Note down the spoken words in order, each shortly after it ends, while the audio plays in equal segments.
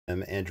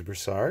I'm Andrew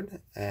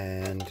Broussard,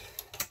 and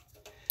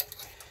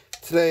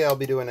today I'll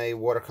be doing a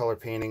watercolor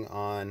painting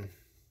on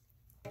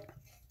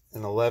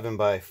an 11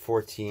 by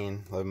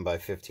 14, 11 by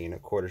 15, a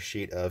quarter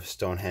sheet of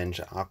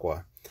Stonehenge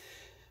Aqua.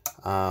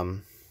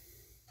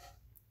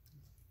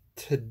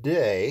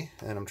 Today,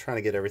 and I'm trying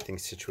to get everything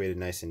situated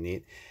nice and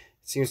neat,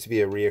 it seems to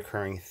be a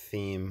reoccurring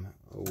theme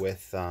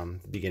with the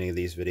beginning of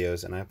these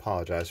videos, and I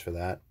apologize for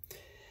that.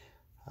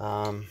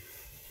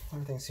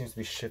 Everything seems to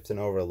be shifting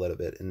over a little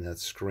bit in that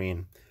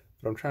screen,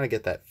 but I'm trying to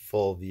get that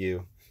full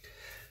view.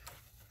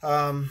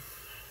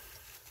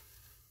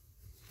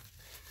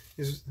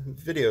 These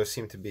videos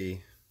seem to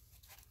be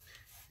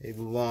a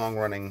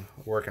long-running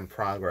work in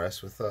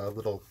progress with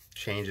little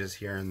changes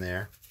here and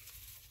there.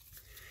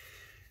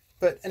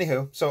 But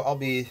anywho, so I'll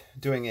be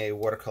doing a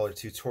watercolor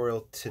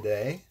tutorial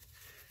today,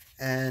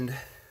 and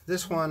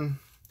this one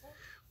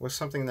was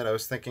something that I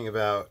was thinking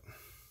about,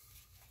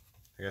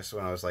 I guess,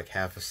 when I was like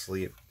half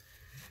asleep.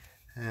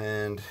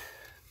 And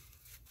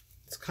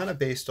it's kind of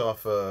based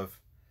off of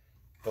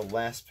the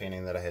last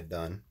painting that I had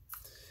done,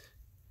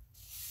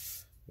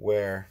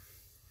 where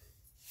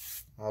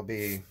I'll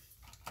be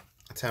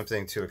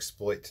attempting to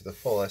exploit to the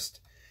fullest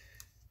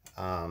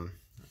the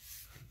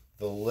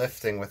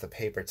lifting with a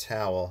paper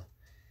towel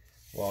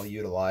while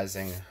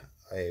utilizing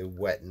a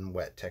wet and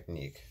wet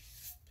technique.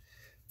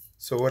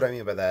 So what I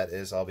mean by that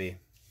is I'll be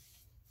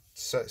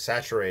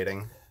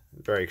saturating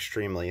very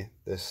extremely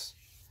this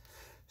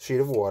sheet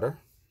of water,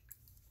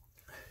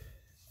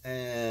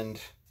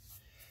 and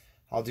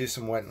I'll do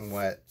some wet and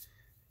wet,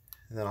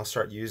 and then I'll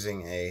start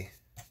using a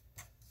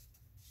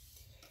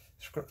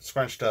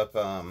scrunched up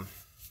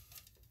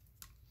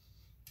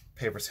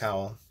paper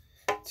towel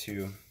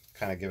to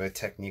kind of give a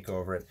technique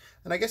over it.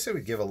 And I guess it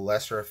would give a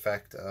lesser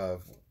effect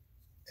of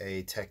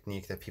a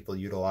technique that people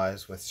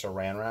utilize with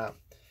saran wrap,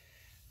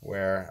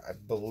 where I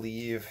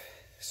believe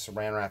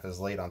saran wrap is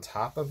laid on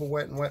top of a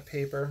wet and wet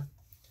paper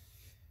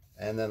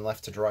and then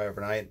left to dry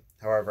overnight.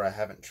 However, I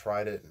haven't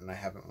tried it and I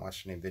haven't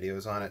watched any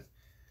videos on it,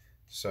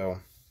 so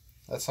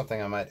that's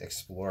something I might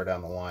explore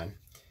down the line.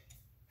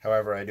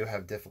 However, I do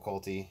have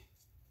difficulty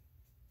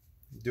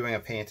doing a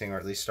painting, or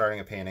at least starting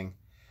a painting,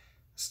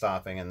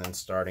 stopping and then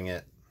starting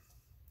it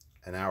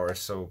an hour or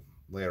so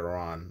later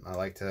on. I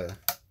like to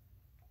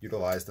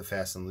utilize the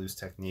fast and loose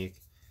technique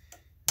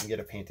and get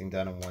a painting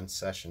done in one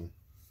session.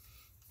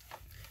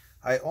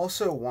 I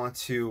also want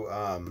to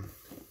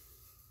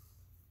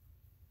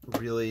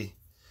really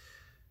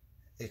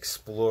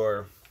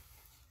explore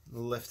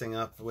lifting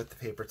up with the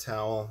paper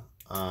towel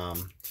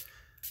on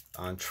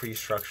tree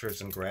structures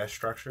and grass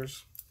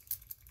structures,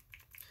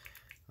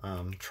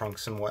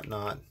 trunks and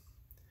whatnot.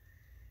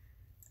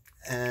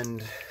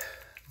 And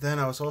then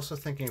I was also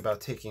thinking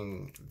about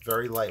taking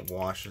very light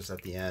washes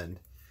at the end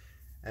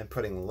and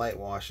putting light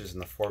washes in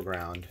the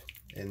foreground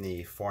in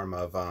the form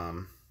of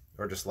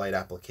or just light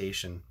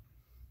application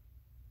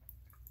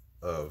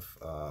of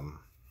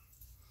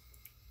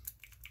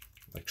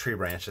like tree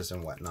branches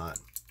and whatnot.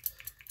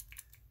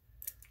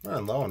 I'm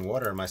running low on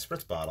water in my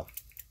spritz bottle.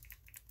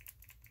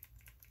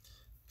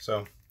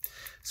 So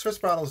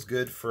spritz bottle is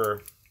good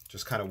for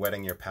just kind of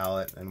wetting your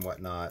palette and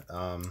whatnot,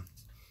 and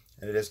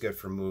it is good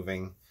for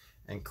moving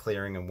and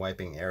clearing and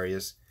wiping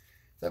areas.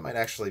 That might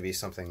actually be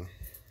something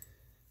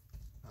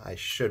I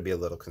should be a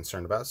little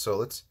concerned about. So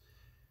let's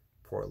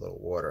pour a little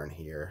water in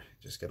here,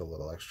 just get a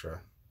little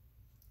extra,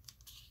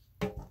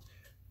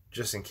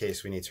 just in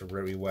case we need to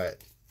really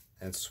wet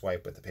and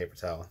swipe with the paper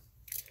towel.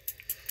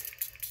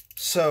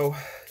 So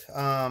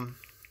I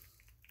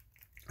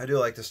do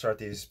like to start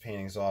these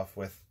paintings off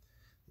with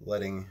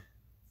letting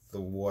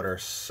the water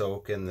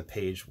soak in the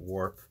page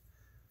warp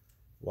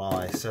while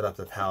I set up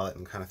the palette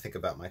and kind of think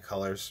about my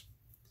colors.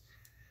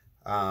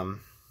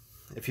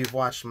 If you've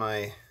watched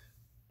my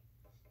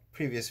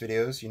previous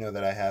videos, you know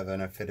that I have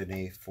an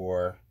affinity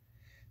for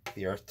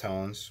the earth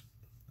tones.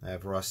 I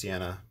have raw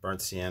sienna,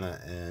 burnt sienna,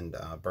 and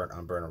burnt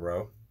umber in a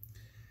row.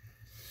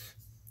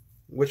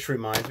 Which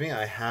reminds me,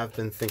 I have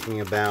been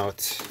thinking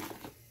about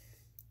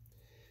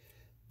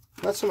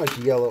not so much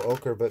yellow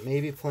ochre, but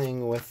maybe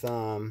playing with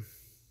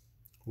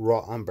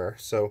raw umber.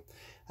 So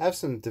I have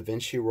some Da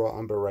Vinci raw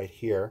umber right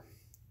here.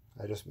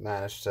 I just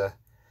managed to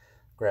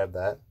grab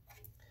that.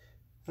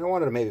 And I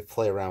wanted to maybe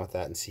play around with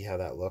that and see how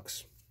that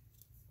looks.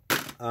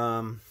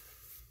 In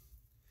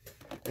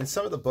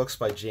some of the books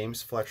by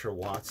James Fletcher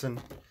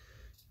Watson,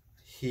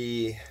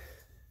 he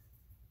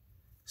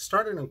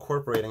started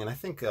incorporating, and I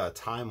think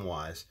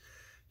time-wise,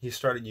 he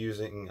started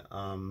using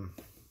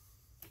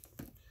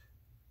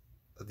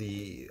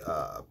the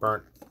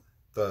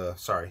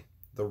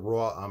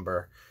raw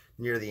umber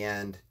near the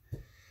end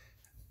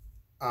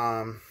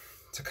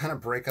to kind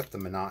of break up the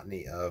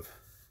monotony of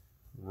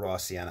raw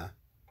sienna.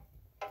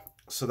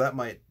 So that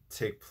might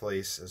take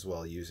place as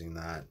well using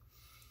that.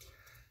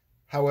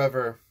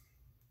 However,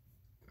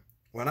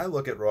 when I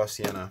look at raw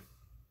sienna,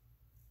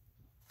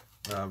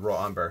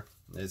 raw umber,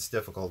 it's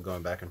difficult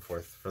going back and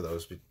forth for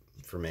those,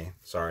 for me,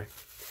 sorry.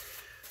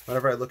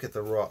 Whenever I look at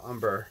the raw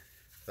umber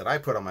that I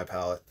put on my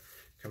palette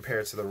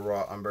compared to the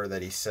raw umber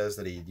that he says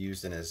that he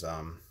used in his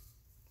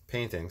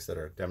paintings that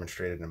are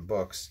demonstrated in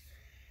books.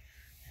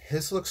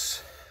 His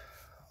looks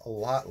a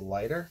lot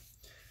lighter,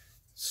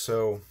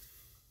 so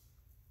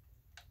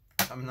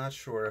I'm not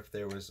sure if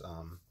there was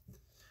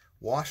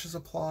washes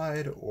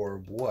applied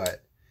or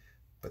what,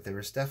 but there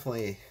was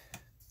definitely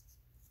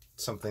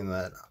something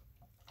that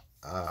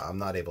I'm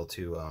not able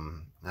to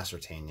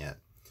ascertain yet.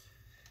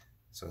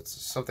 So it's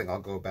something I'll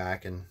go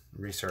back and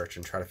research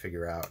and try to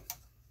figure out.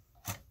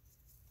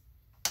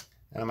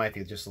 And I might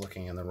be just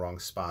looking in the wrong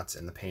spots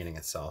in the painting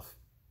itself.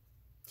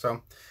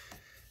 So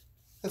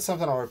that's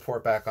something I'll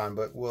report back on,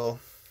 but we'll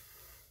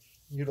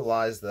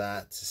utilize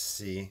that to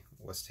see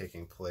what's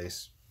taking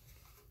place.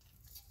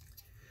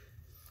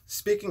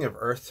 Speaking of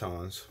earth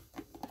tones,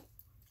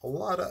 a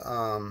lot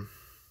of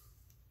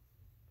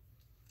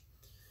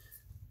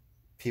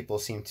people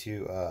seem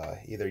to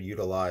either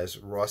utilize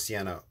raw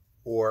sienna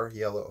or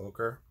yellow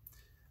ochre.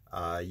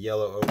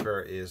 Yellow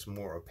ochre is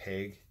more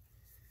opaque,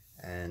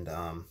 and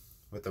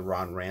with the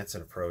Ron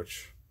Ranson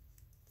approach,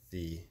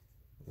 the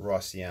raw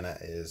sienna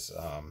is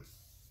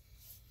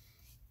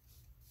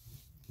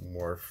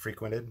more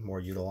frequented, more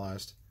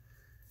utilized.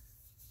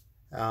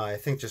 I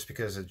think just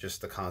because of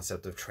just the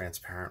concept of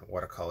transparent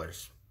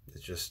watercolors,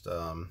 it just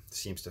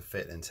seems to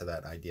fit into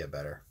that idea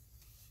better.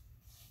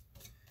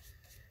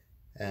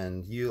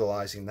 And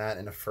utilizing that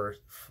in a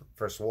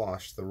first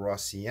wash, the raw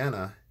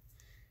sienna,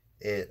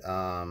 it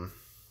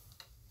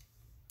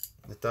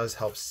does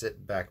help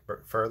sit back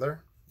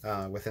further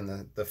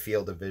within the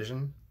field of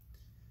vision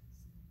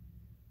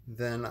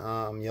than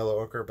yellow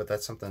ochre, but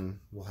that's something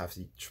we'll have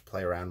to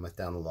play around with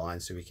down the line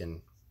so we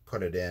can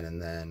put it in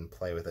and then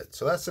play with it.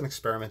 So that's an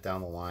experiment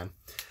down the line.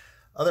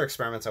 Other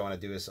experiments I want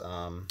to do is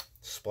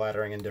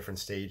splattering in different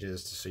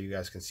stages so you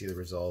guys can see the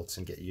results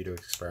and get you to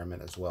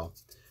experiment as well.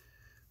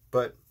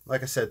 But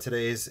like I said,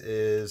 today's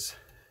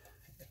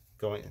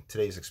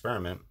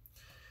experiment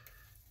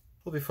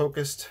will be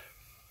focused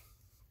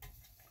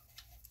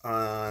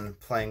on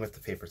playing with the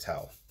paper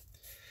towel.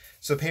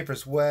 So the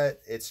paper's wet,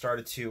 it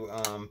started to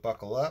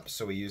buckle up,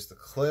 so we used the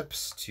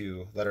clips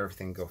to let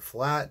everything go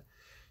flat.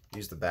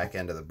 Use the back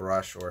end of the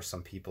brush, or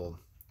some people,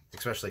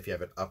 especially if you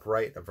have it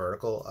upright, a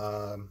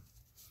vertical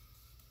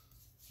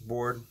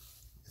board,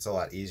 it's a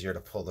lot easier to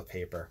pull the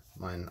paper.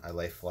 Mine, I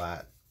lay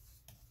flat.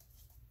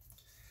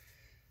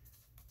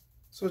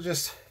 So we'll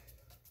just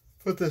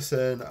put this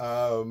in.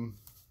 I'll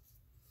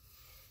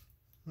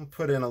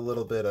put in a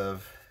little bit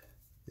of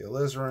the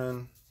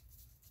alizarin.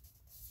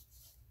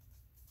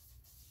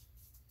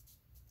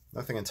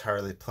 Nothing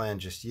entirely planned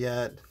just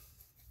yet.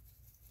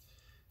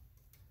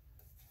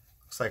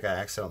 Looks like I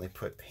accidentally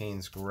put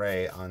Payne's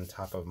Gray on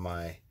top of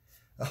my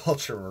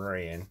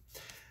ultramarine.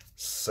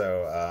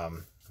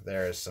 So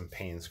there's some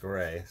Payne's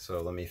Gray.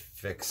 So let me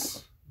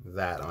fix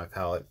that on my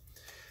palette.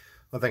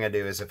 One thing I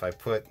do is if I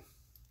put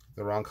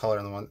the wrong color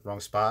in the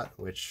wrong spot,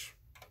 which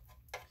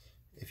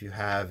if you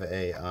have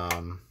a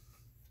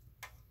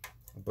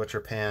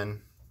butcher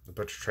pan, a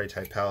butcher tray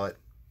type palette,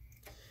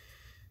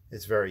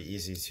 it's very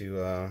easy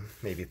to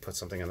maybe put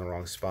something in the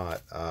wrong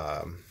spot.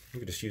 You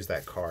could just use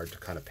that card to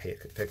kind of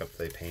pick up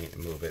the paint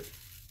and move it.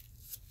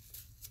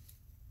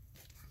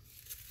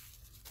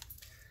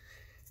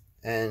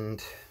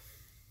 And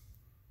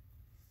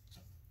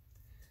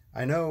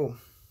I know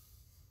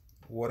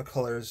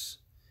watercolors,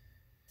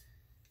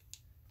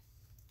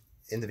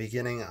 in the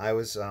beginning I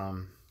was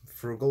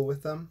frugal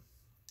with them,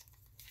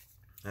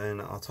 and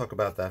I'll talk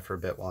about that for a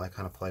bit while I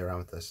kind of play around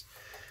with this.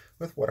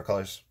 With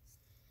watercolors,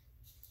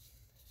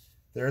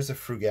 there is a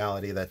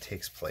frugality that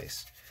takes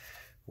place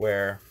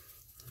where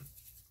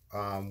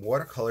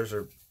watercolors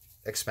are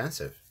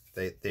expensive.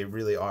 They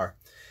really are.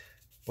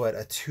 But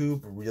a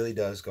tube really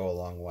does go a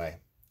long way.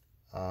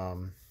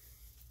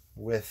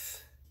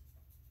 With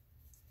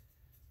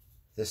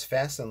this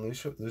fast and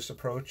loose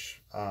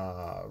approach,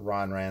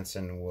 Ron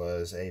Ranson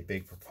was a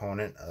big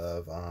proponent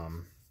of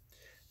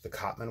the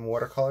Cotman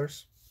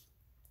watercolors,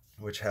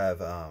 which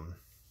have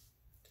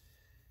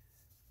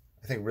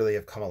I think really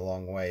have come a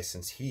long way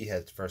since he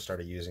had first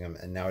started using them,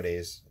 and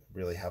nowadays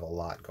really have a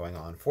lot going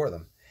on for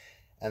them.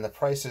 And the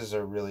prices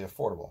are really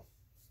affordable.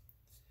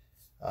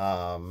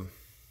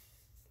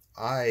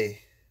 I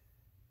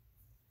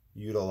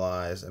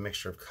utilize a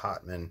mixture of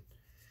Cotman,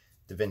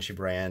 Da Vinci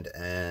brand,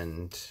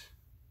 and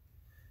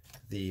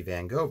the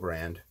Van Gogh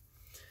brand,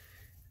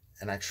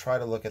 and I try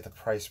to look at the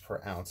price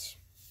per ounce.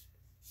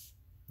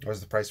 Or is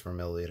the price per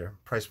milliliter?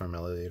 Price per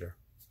milliliter.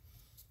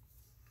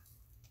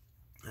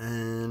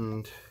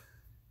 And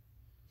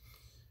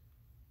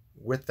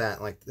with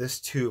that, like this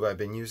tube I've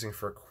been using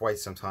for quite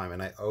some time,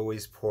 and I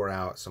always pour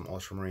out some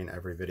ultramarine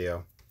every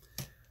video.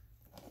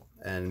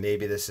 And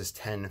maybe this is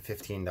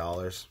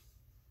 $10–15.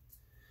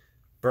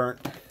 Burnt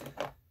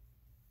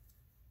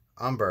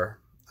umber,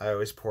 I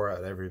always pour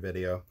out every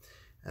video,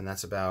 and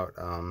that's about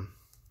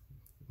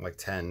like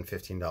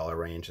 $10–15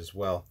 range as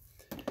well.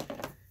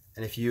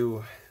 And if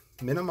you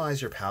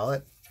minimize your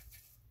palette,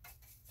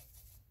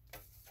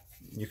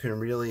 you can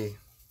really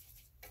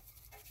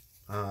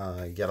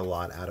get a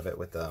lot out of it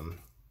with the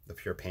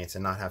pure paints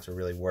and not have to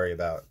really worry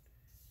about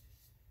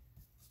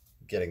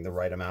getting the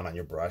right amount on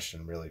your brush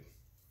and really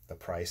the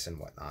price and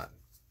whatnot.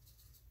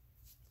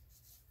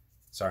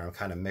 Sorry, I'm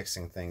kind of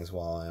mixing things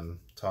while I'm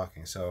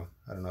talking, so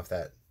I don't know if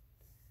that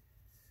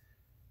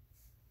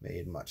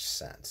made much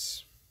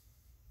sense.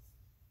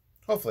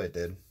 Hopefully it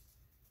did.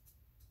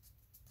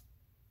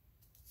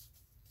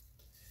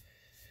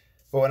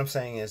 But what I'm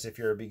saying is, if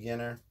you're a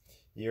beginner,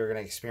 you're going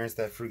to experience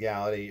that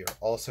frugality. You're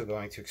also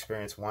going to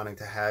experience wanting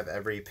to have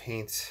every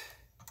paint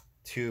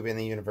tube in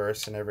the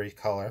universe in every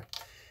color.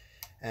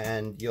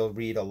 And you'll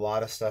read a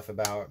lot of stuff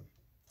about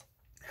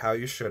how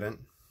you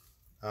shouldn't.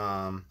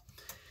 And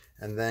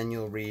then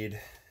you'll read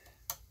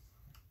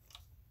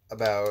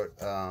about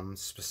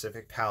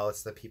specific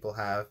palettes that people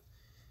have.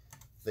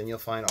 Then you'll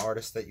find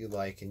artists that you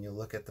like, and you'll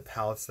look at the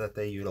palettes that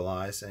they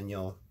utilize, and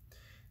you'll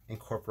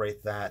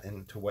incorporate that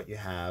into what you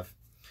have.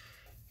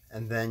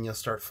 And then you'll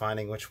start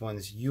finding which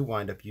ones you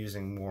wind up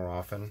using more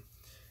often.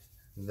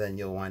 Then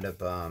you'll wind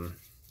up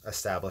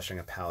establishing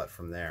a palette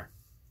from there.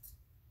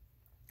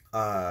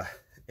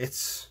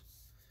 It's,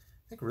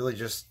 I think, really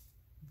just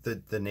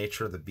the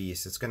nature of the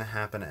beast. It's going to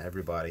happen to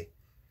everybody.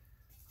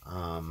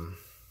 You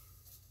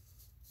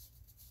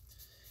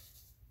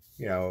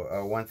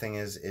know, one thing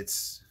is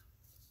it's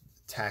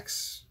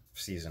tax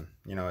season.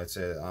 You know, it's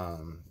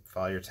a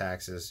file your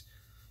taxes.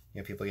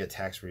 You know, people get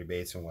tax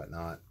rebates and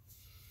whatnot.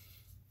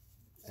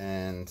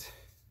 And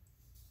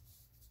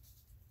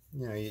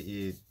you know,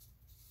 you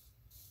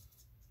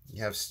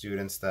have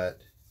students that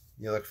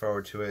you look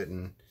forward to it,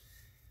 and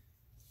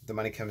the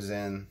money comes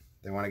in,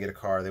 they want to get a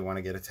car, they want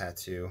to get a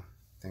tattoo,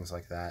 things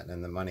like that,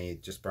 and the money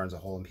just burns a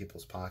hole in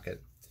people's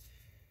pocket.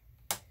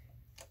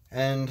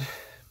 And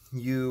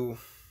you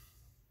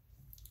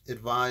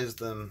advise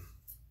them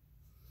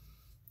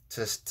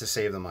to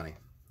save the money.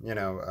 You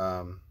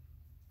know,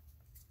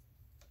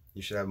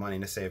 you should have money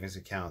in a savings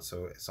account,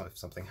 so if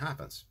something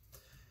happens.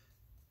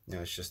 You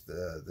know, it's just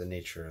the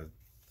nature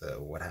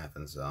of what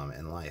happens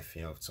in life.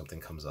 You know, if something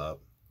comes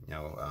up, you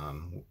know,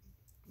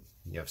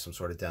 you have some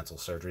sort of dental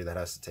surgery that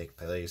has to take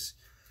place,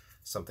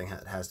 something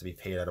that has to be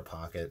paid out of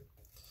pocket.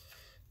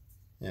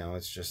 You know,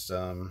 it's just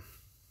part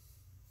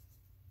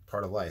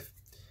of life.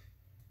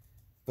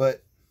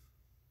 But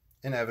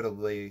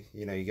inevitably,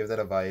 you know, you give that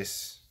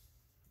advice,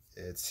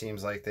 it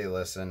seems like they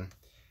listen,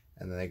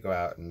 and then they go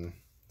out and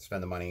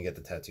spend the money and get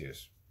the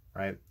tattoos,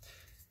 right?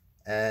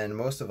 And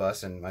most of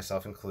us, and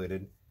myself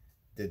included,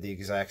 did the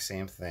exact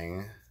same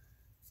thing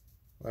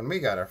when we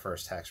got our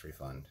first tax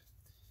refund.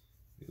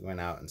 We went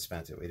out and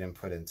spent it. We didn't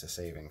put it into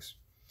savings.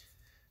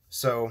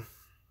 So,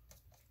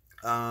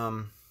 what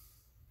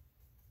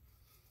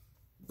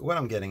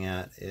I'm getting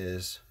at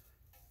is,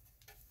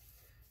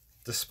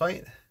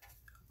 despite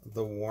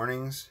the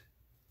warnings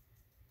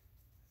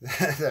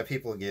that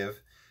people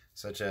give,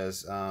 such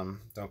as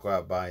don't go out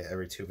and buy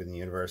every tube in the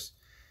universe,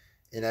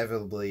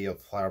 inevitably you'll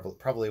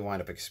probably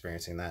wind up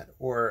experiencing that,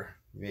 or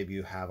maybe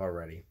you have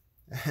already.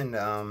 And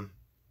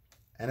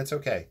it's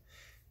okay.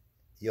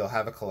 You'll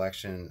have a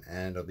collection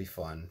and it'll be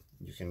fun.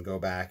 You can go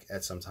back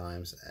at some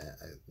times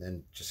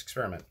and just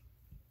experiment.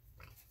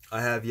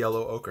 I have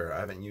yellow ochre. I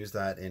haven't used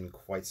that in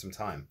quite some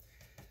time.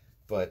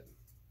 But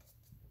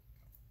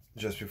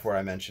just before,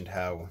 I mentioned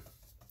how,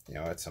 you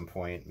know, at some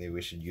point maybe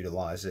we should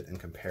utilize it and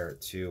compare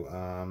it to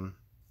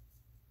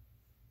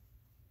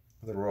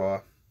the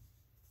raw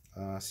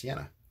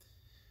sienna.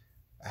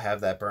 I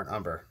have that burnt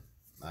umber.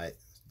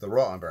 The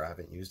raw umber I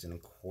haven't used in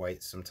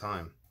quite some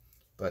time,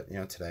 but you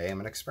know, today I'm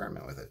gonna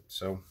experiment with it.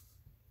 So,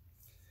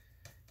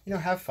 you know,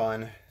 have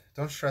fun,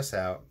 don't stress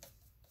out.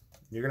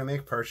 You're gonna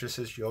make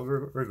purchases you'll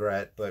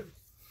regret, but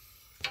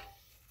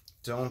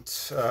don't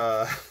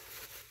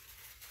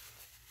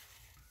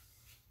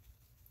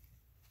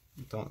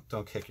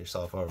kick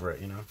yourself over it,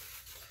 you know.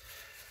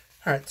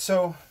 All right,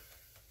 so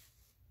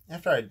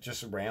after I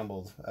just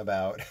rambled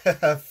about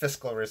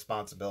fiscal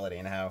responsibility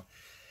and how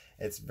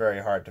it's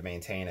very hard to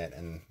maintain it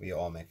and we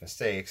all make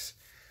mistakes,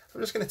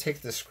 I'm just going to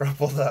take this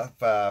scrumpled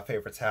up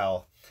paper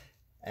towel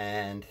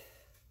and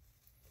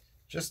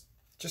just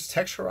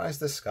texturize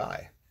the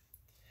sky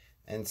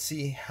and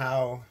see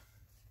how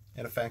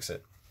it affects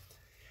it.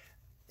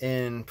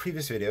 In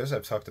previous videos,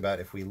 I've talked about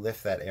if we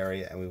lift that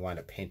area and we wind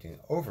up painting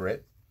over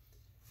it,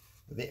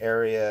 the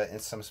area in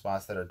some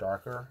spots that are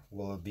darker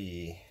will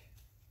be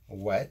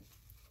wet,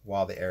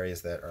 while the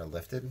areas that are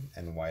lifted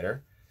and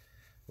whiter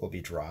will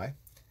be dry.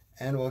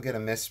 And we'll get a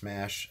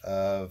mismatch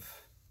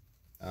of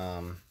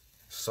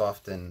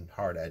soft and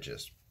hard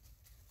edges,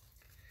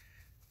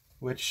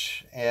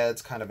 which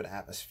adds kind of an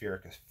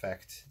atmospheric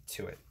effect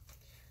to it.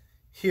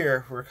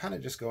 Here, we're kind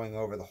of just going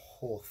over the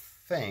whole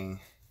thing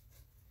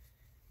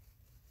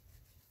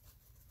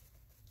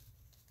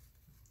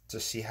to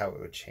see how it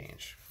would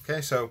change.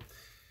 Okay, so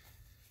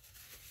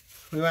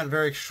we went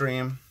very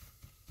extreme.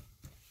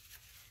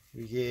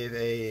 We gave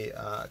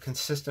a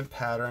consistent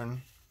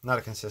pattern, not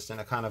a consistent,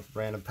 a kind of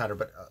random pattern,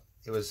 but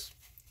it was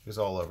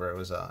all over. It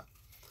was a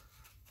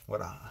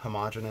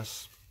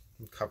homogeneous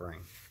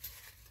covering,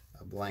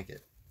 a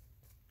blanket.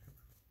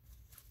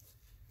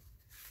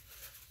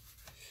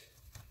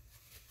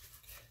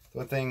 The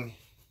one thing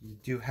you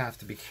do have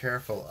to be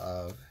careful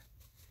of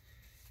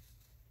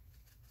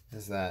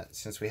is that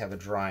since we have a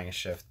drying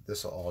shift,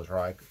 this will all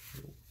dry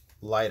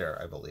lighter,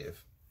 I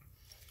believe.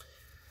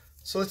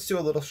 So let's do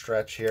a little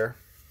stretch here.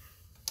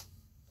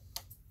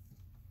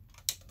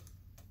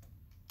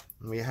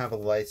 We have a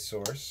light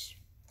source.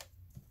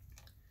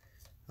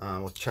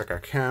 We'll check our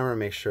camera,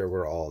 make sure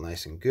we're all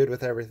nice and good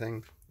with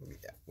everything.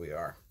 Yeah, we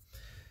are.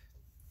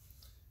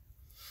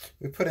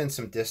 We put in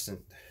some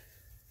distant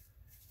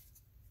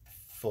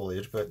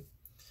foliage, but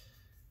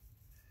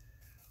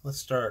let's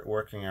start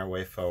working our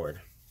way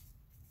forward.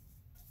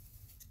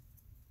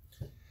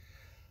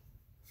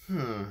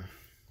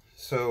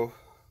 So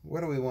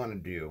what do we want to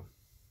do?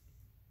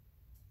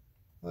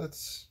 We'll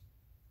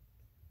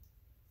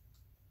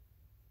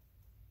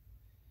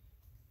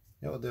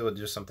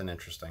do something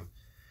interesting.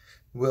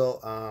 We'll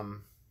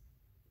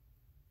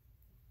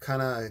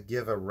kind of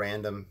give a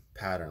random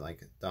pattern,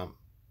 like dump,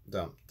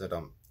 dump, da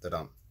dump, da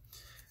dump,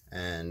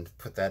 and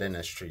put that in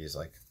as trees.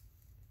 Like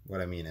what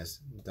I mean is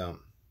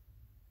dump,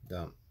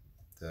 dump,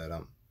 da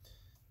dump,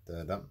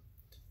 da dump,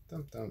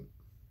 dump, dump,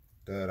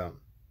 da dump,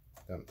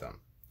 dump, dump.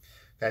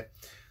 Okay,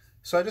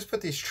 so I just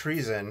put these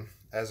trees in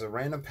as a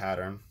random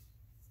pattern.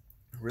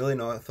 Really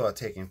no thought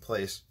taking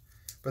place,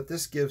 but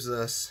this gives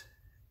us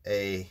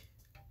a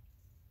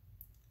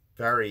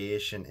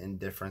variation in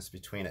difference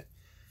between it.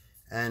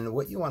 And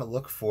what you want to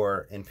look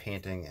for in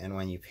painting and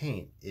when you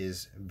paint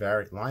is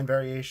line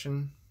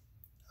variation,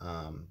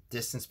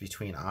 distance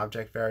between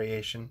object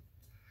variation,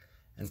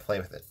 and play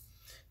with it.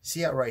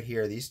 See how right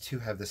here these two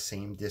have the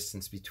same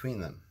distance between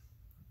them,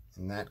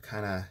 and that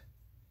kind of,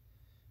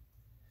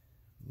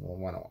 we'll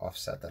want to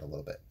offset that a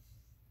little bit.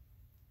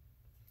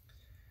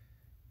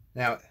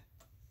 Now,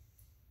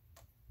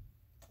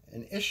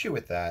 an issue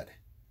with that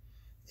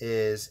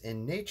is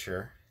in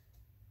nature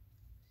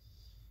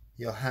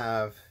you'll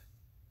have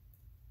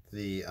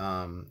the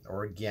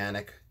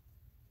organic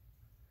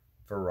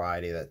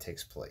variety that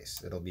takes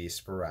place. It'll be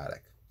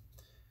sporadic.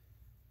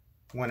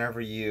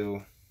 Whenever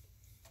you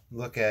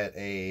look at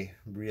a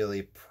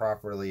really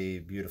properly,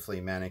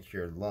 beautifully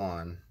manicured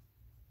lawn,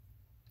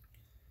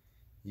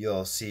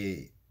 you'll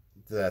see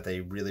that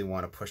they really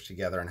want to push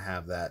together and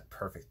have that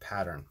perfect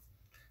pattern.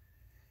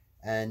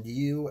 And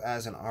you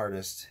as an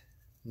artist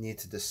need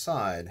to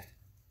decide,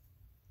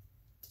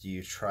 do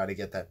you try to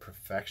get that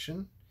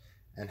perfection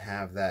and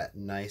have that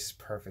nice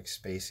perfect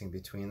spacing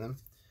between them,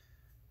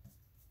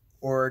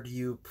 or do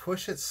you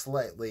push it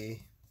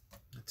slightly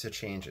to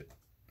change it?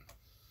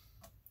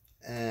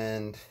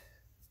 And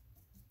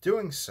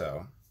doing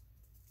so,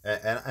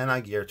 and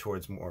I gear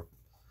towards more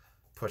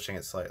pushing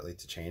it slightly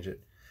to change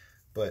it,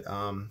 but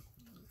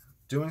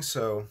doing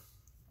so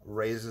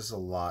raises a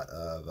lot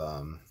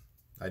of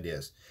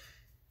ideas.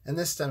 And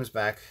this stems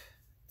back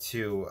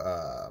to,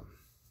 I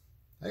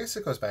guess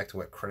it goes back to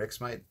what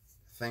critics might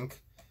think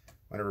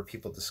whenever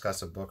people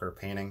discuss a book or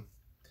painting.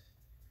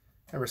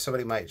 Remember,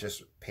 somebody might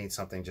just paint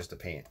something just to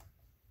paint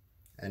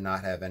and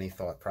not have any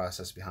thought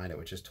process behind it,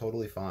 which is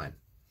totally fine.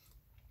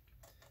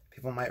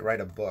 People might write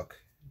a book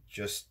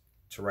just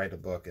to write a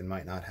book and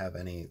might not have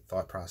any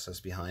thought process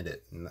behind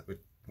it, and that would,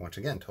 once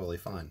again, totally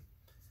fine.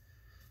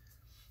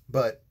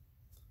 But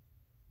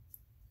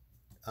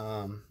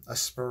a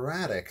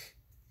sporadic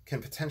can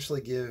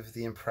potentially give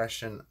the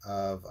impression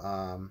of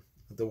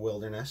the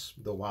wilderness,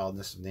 the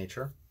wildness of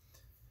nature.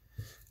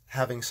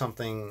 Having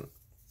something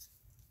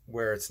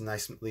where it's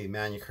nicely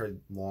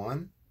manicured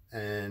lawn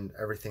and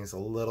everything's a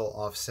little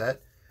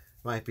offset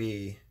might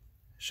be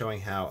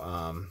showing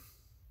how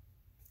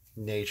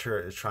nature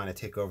is trying to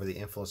take over the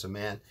influence of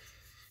man.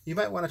 You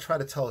might want to try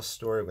to tell a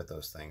story with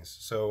those things.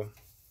 So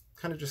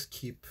kind of just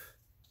keep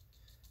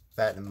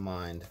that in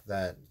mind,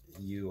 that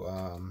you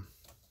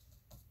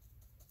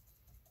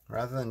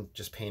rather than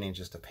just painting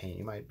just to paint,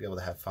 you might be able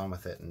to have fun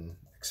with it and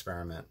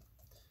experiment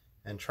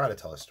and try to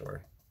tell a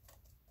story.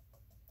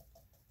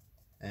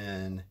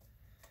 And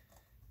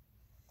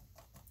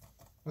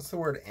what's the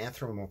word?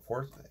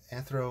 Anthropomorphize?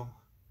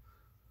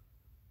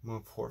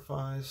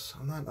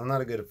 I'm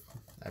not a good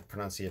at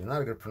pronunciator. I'm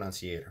not a good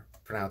pronunciator.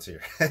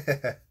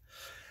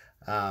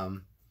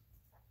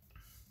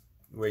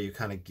 Where you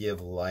kind of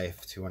give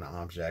life to an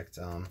object.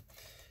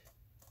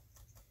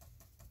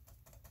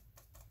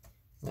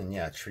 And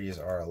yeah, trees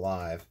are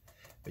alive,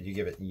 but you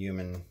give it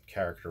human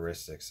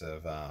characteristics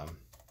of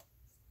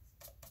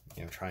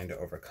trying to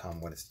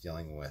overcome what it's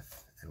dealing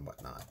with and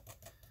whatnot.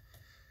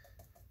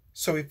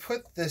 So we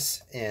put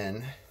this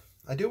in.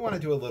 I do want to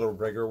do a little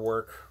rigger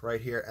work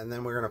right here, and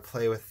then we're going to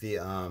play with the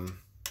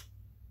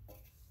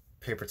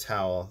paper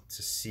towel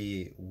to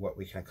see what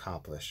we can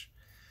accomplish.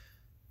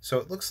 So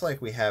it looks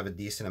like we have a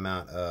decent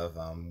amount of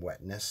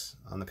wetness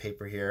on the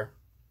paper here.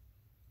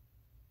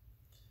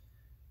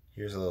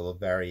 Here's a little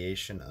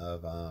variation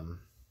of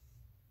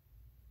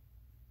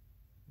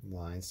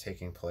lines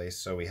taking place.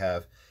 So we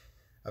have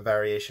a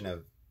variation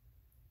of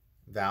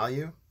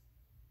value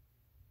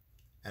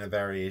and a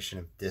variation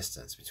of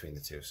distance between the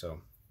two. So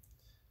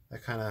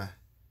that kind of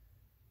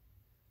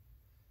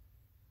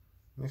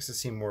makes it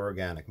seem more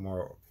organic,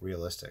 more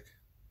realistic.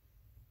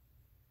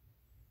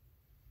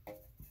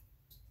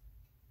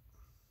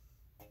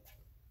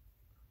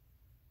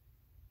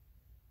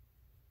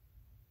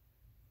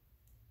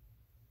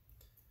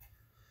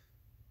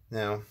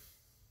 Now,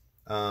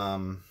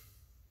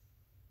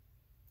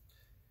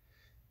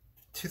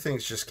 two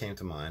things just came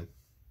to mind.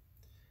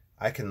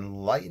 I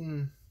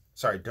can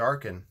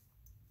darken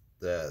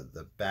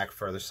the back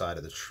further side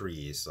of the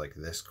trees, like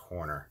this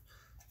corner,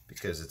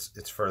 because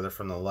it's further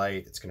from the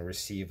light, it's going to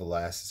receive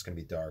less, it's going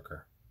to be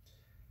darker.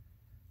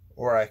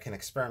 Or I can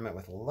experiment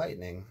with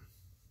lightening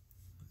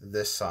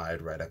this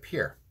side right up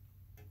here.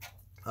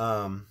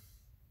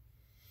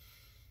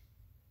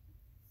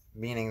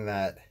 Meaning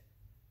that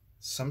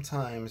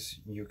sometimes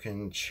you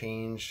can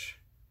change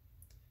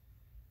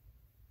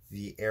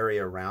the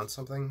area around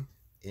something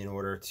in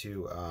order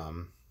to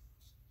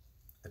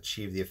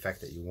achieve the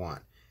effect that you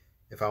want.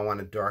 If I want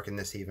to darken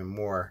this even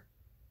more,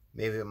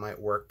 maybe it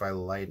might work by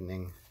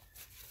lightening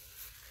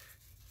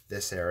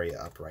this area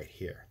up right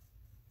here.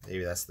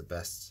 Maybe that's the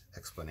best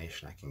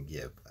explanation I can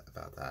give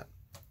about that.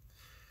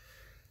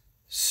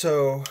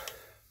 So,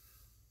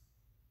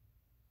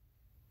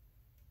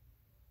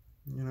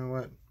 you know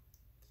what?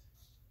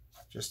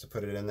 Just to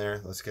put it in there,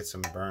 let's get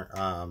some burnt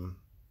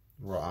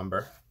raw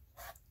umber.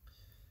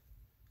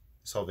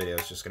 This whole video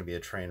is just going to be a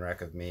train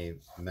wreck of me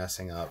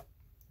messing up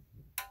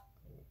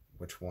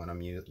which one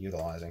I'm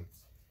utilizing.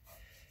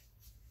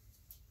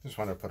 Just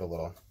wanted to put a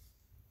little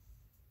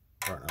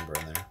burnt umber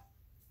in there.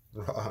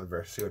 Raw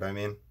umber, see what I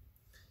mean?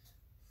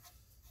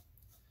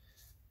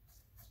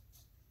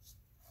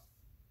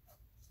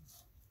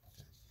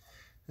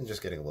 And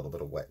just getting a little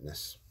bit of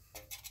wetness.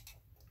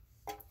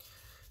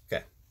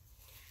 Okay,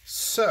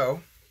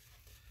 so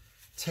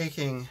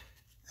taking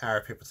our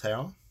paper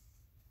towel,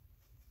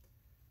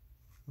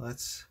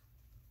 let's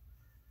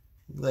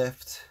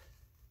lift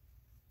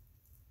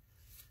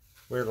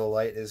where the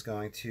light is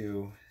going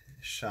to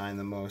shine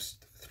the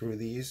most through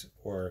these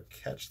or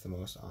catch the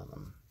most on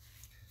them.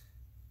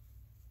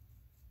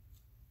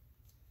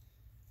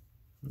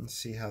 And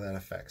see how that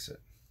affects it.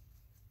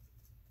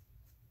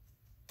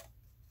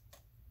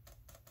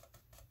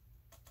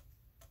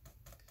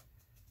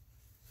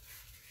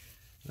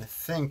 I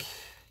think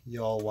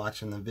y'all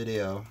watching the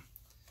video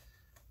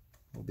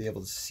will be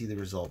able to see the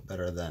result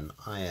better than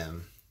I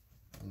am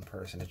in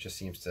person. It just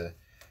seems to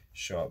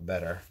show up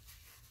better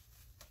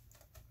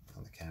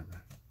on the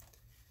camera.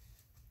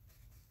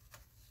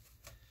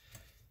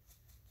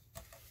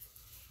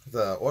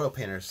 The oil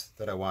painters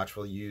that I watch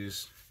will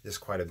use this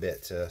quite a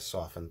bit to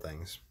soften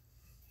things.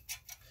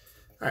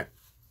 All right.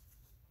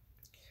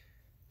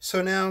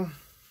 So now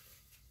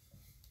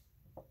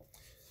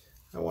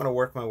I want to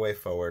work my way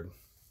forward.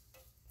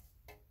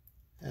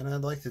 And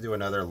I'd like to do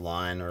another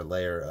line or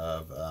layer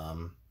of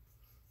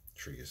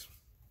trees.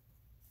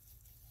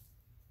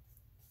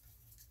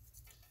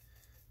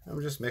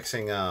 I'm just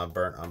mixing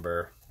burnt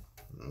umber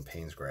and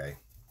Payne's gray.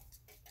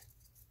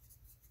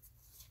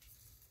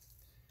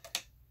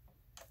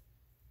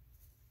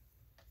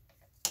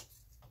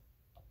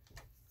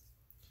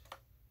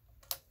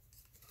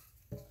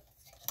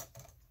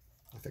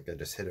 I think I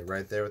just hit it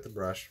right there with the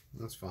brush.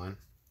 That's fine.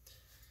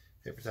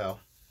 Paper towel.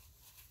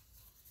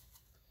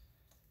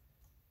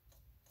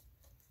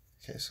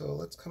 Okay, so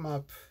let's come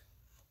up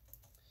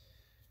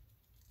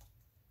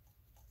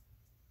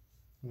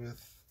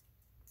with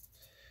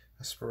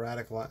a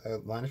sporadic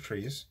line of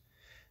trees.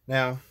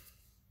 Now,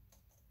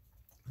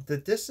 the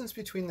distance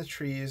between the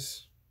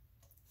trees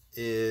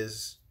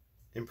is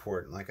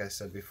important, like I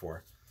said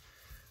before,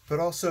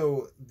 but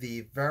also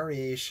the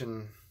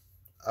variation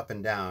up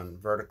and down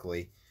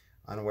vertically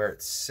on where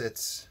it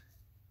sits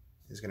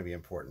is going to be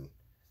important.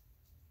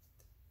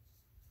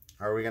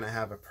 Are we going to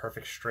have a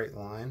perfect straight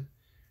line?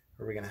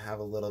 Or are we going to have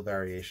a little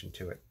variation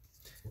to it?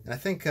 And I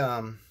think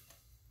a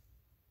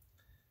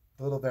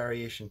little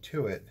variation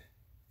to it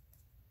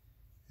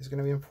is going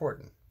to be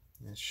important.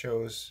 It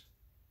shows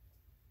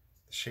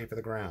the shape of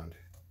the ground.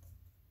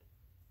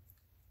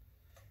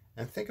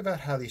 And think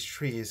about how these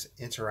trees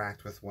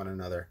interact with one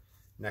another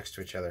next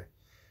to each other.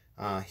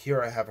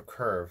 Here I have a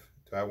curve.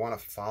 Do I want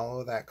to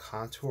follow that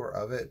contour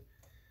of it?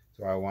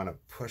 Do I want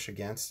to push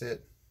against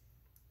it?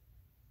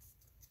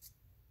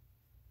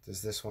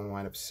 Does this one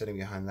wind up sitting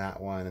behind that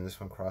one and this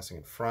one crossing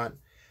in front?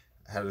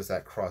 How does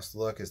that cross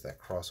look? Is that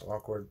cross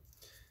awkward?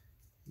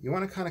 You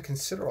want to kind of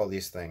consider all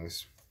these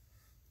things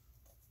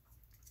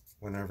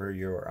whenever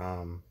you're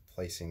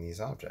placing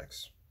these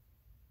objects.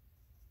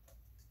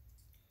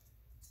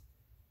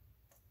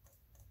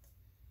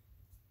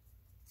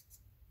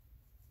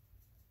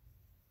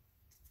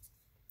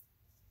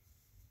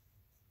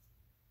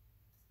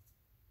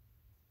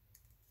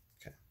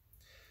 Okay,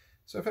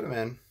 so put them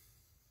in.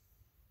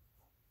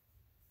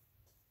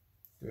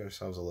 Give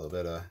ourselves a little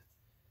bit of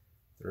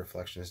the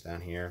reflections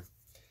down here.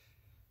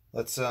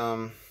 Let's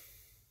give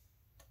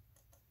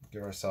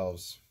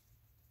ourselves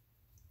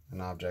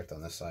an object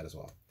on this side as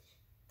well.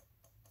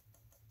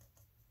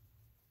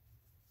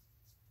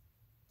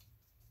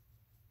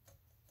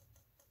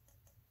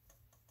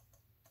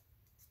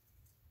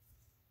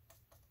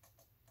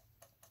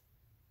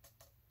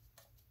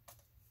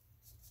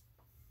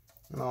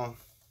 And I'll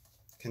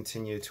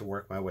continue to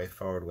work my way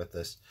forward with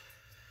this.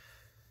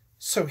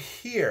 So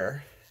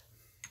here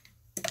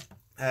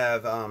I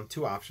have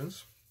two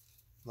options.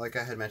 like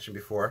I had mentioned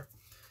before,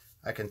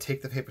 I can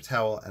take the paper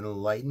towel and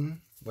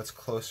lighten what's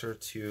closer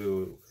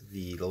to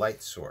the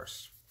light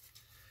source.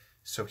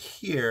 So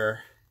here,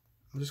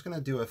 I'm just going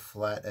to do a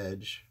flat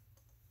edge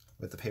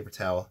with the paper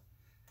towel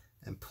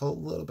and pull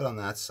a little bit on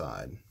that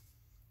side. And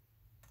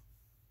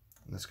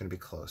that's going to be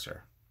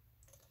closer.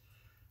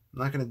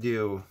 I'm not going to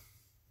do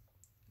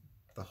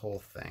the whole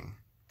thing,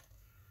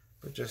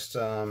 but just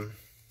get a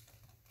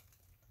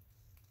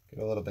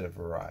little bit of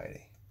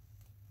variety.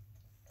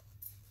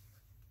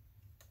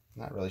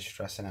 Not really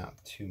stressing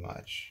out too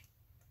much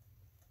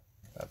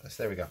about this.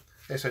 There we go.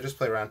 Okay, so I just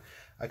play around.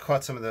 I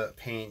caught some of the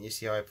paint. You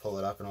see how I pull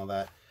it up and all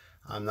that.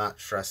 I'm not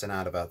stressing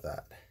out about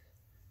that.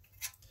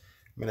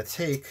 I'm going to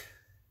take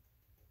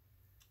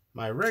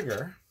my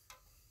rigger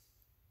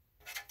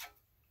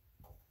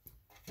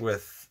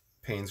with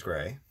Payne's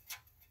Gray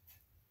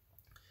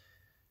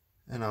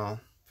and I'll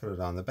put it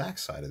on the back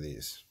side of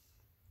these.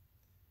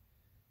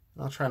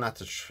 And I'll try not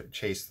to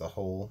chase the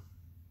whole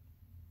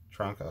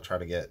trunk. I'll try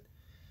to get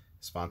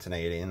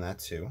spontaneity in that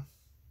too.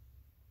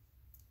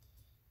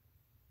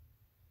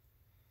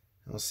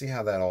 And we'll see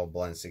how that all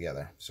blends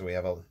together. So we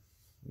have a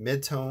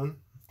mid-tone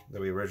that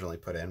we originally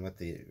put in with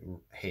the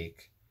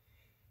hake.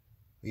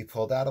 We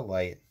pulled out a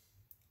light,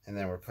 and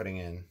then we're putting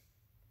in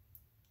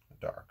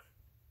a dark.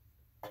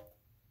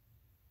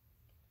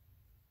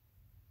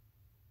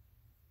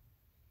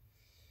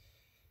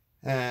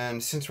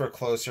 And since we're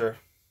closer,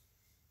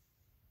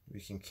 we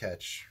can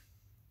catch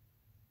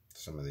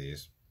some of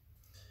these.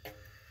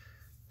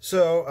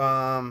 So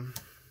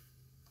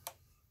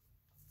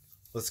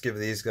let's give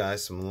these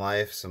guys some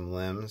life, some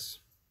limbs.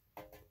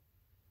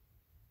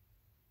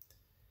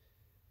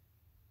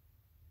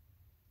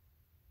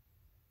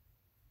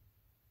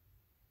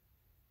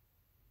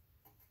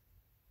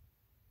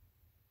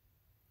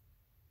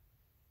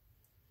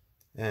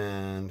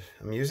 And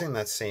I'm using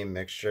that same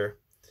mixture.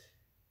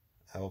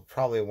 I will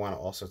probably want to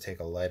also take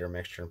a lighter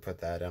mixture and put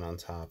that in on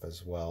top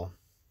as well.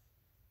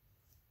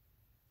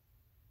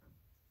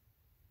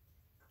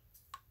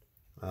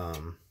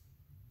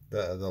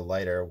 The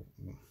lighter,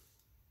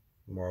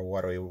 more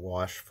watery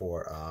wash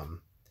for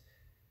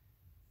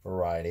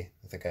variety.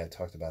 I think I had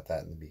talked about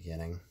that in the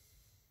beginning.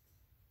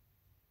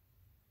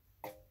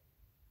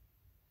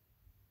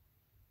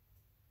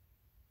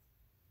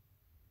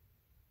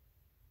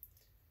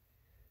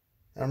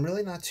 I'm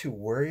really not too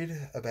worried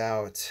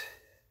about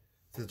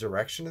the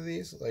direction of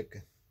these.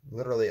 Like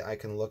literally I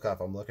can look up,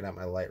 I'm looking at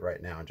my light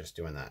right now and just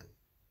doing that.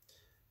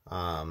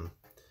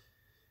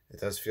 It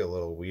does feel a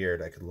little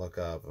weird. I could look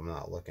up, I'm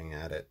not looking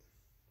at it,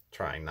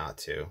 trying not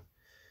to,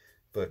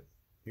 but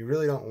you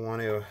really don't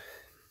want to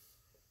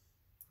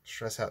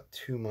stress out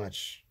too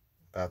much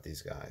about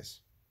these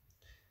guys.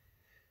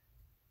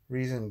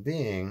 Reason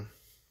being,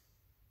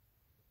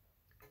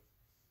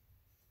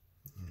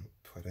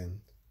 put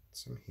in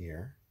some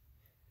here.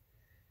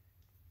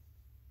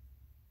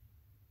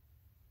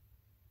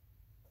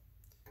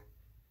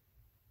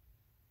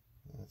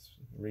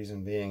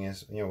 Reason being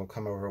is, we'll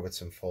come over with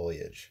some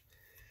foliage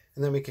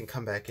and then we can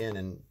come back in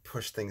and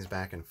push things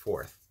back and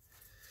forth.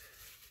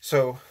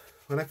 So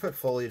when I put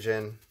foliage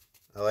in,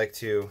 I like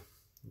to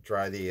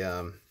dry the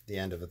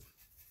end of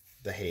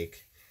the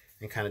hake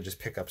and kind of just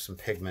pick up some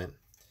pigment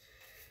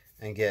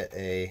and get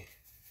a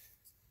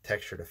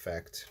textured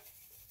effect.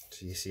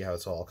 So you see how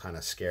it's all kind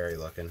of scary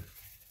looking.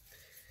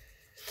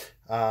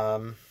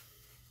 And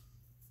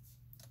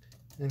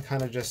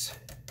kind of just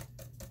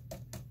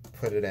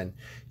put it in.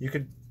 You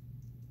could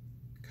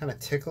kind of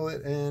tickle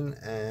it in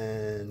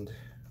and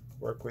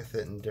work with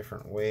it in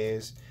different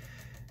ways.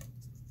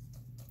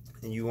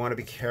 And you want to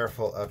be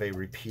careful of a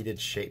repeated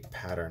shape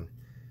pattern,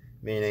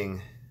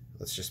 meaning,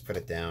 let's just put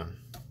it down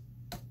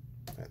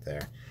right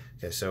there.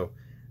 Okay, so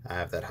I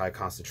have that high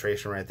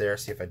concentration right there.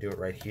 See if I do it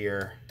right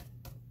here,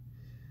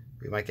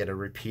 we might get a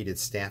repeated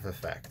stamp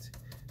effect.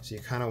 So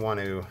you kind of want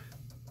to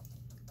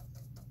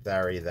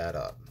vary that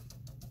up.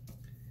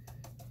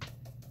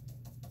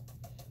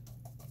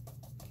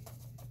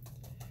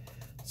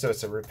 So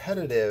it's a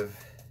repetitive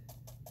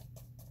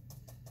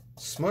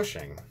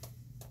smushing,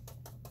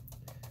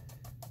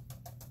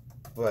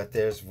 but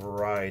there's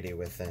variety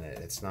within it.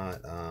 It's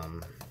not,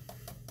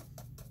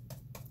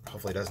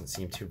 hopefully it doesn't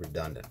seem too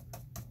redundant.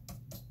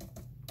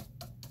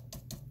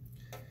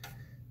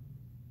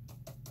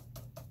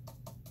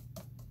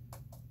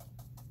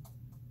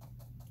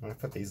 I'm going to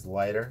put these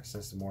lighter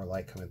since there's more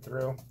light coming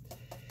through,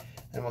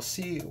 and we'll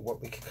see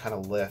what we can kind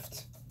of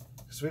lift,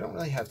 because we don't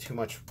really have too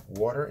much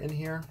water in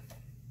here.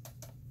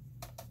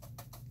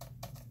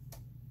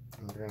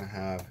 We're going to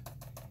have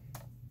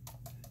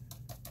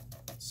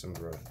some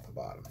growth at the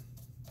bottom.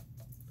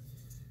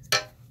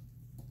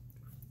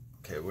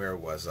 Okay, where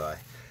was I?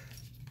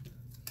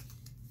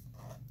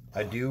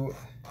 I do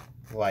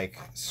like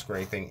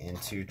scraping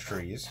into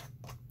trees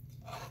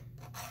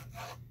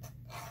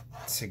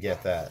to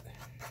get that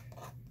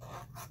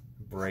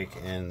break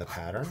in the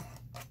pattern.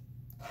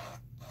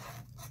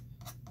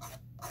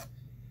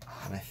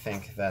 And I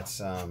think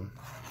that's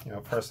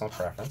personal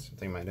preference,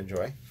 something you might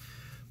enjoy.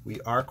 We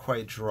are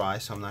quite dry,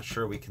 so I'm not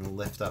sure we can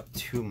lift up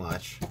too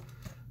much.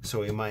 So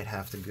we might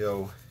have to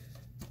go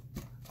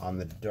on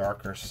the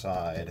darker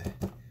side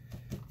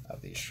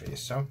of these trees.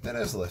 So that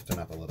is lifting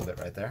up a little bit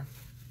right there.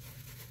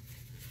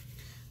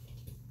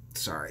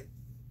 Sorry.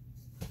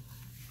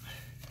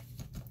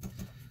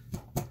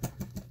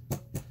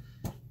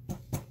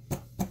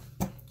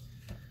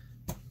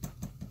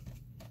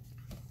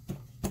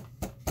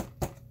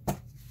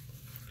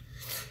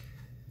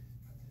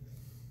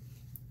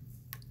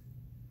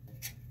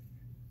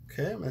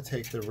 Okay, I'm going to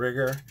take the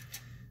rigger.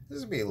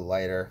 This will be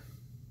lighter.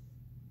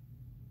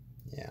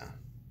 Yeah.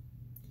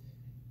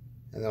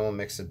 And then we'll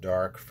mix the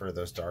dark for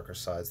those darker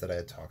sides that I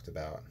had talked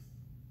about.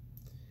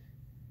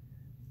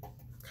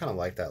 Kind of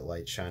like that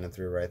light shining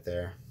through right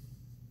there.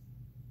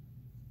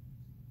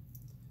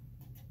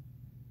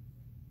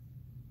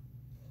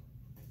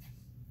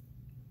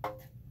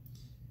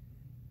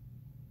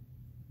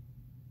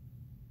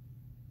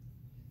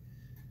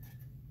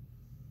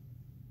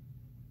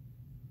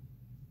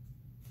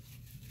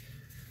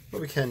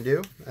 What we can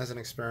do as an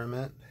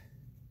experiment,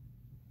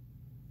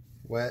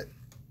 wet,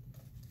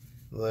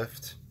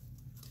 lift,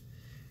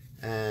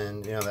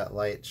 and you know, that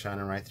light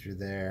shining right through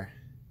there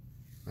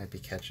might be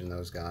catching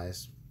those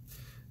guys.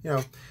 You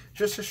know,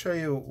 just to show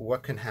you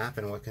what can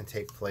happen, what can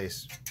take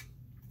place.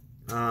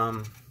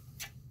 I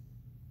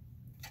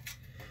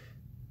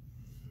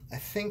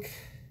think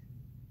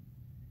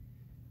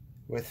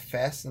with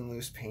fast and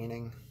loose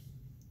painting,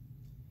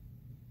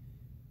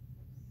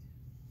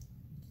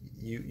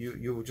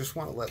 you just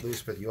want to let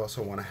loose, but you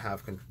also want to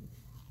have all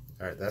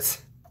right, that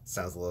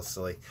sounds a little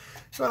silly. You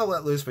want to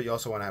let loose, but you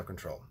also want to have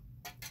control.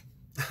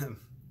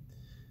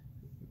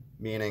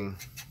 Meaning,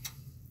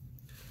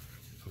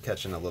 I'm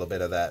catching a little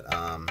bit of that,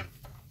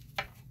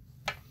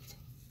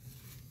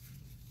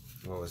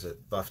 what was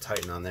it, buff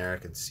tighten on there. I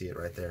can see it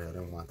right there. I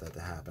don't want that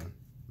to happen.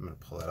 I'm going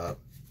to pull it up.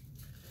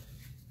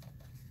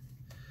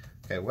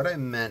 Okay, what I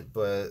meant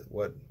by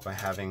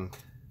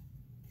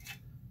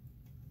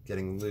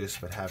getting loose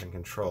but having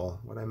control,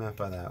 what I meant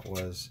by that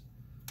was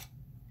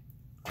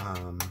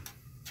what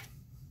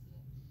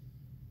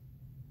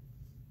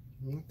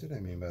did I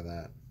mean by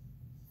that?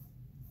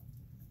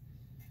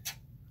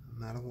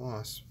 I'm at a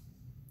loss.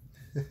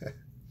 It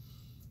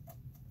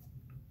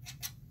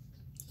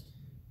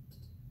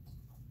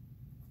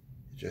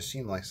just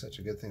seemed like such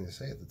a good thing to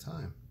say at the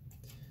time.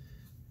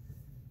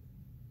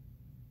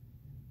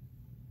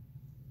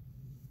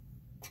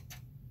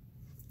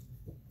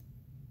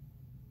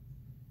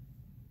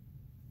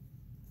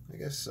 I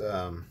guess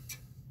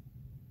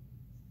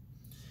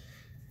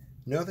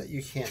know that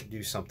you can't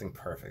do something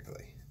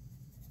perfectly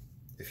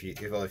if you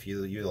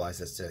utilize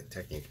this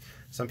technique.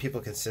 Some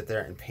people can sit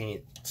there and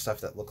paint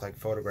stuff that look like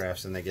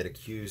photographs, and they get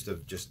accused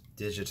of just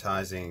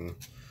digitizing,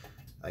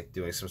 like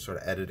doing some sort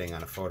of editing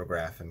on a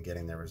photograph and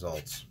getting their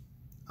results.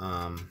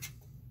 Know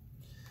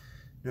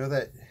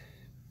that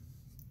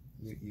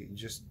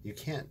you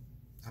can't.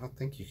 I don't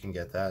think you can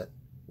get that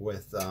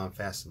with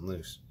fast and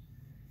loose.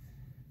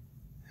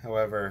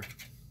 However,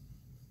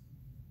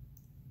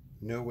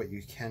 know what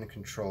you can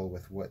control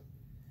with what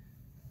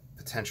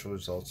potential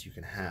results you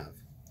can have.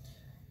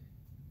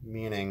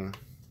 Meaning,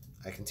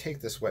 I can take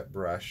this wet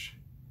brush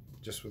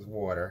just with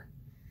water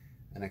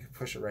and I can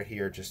push it right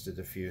here just to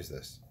diffuse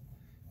this.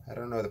 I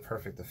don't know the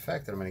perfect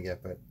effect that I'm going to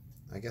get, but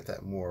I get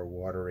that more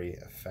watery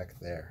effect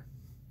there.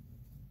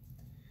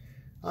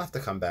 I'll have to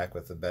come back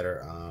with a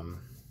better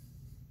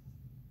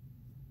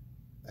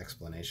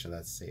explanation of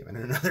that statement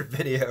in another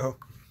video.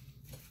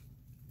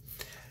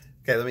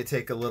 Okay, let me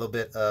take a little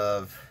bit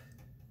of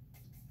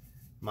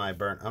my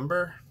burnt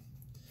umber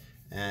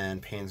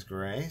and Payne's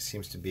Gray.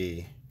 Seems to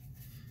be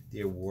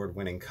the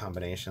award-winning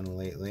combination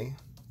lately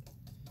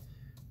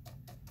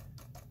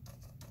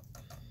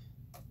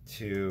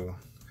to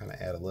kind of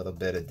add a little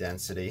bit of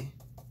density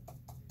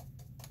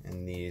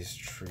in these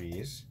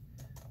trees.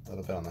 A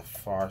little bit on the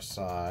far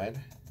side,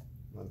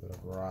 a little bit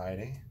of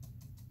variety.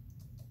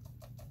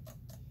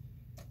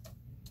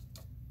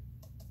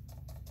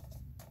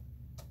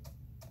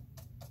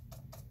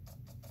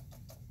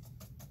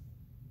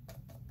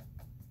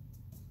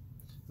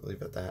 We'll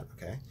leave it at that.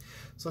 Okay,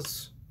 so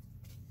let's,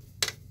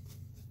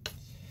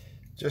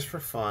 just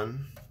for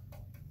fun,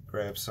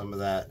 grab some of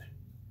that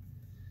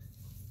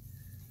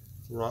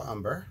raw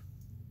umber,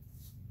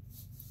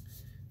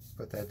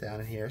 put that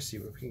down in here, see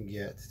what we can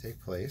get to take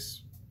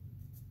place.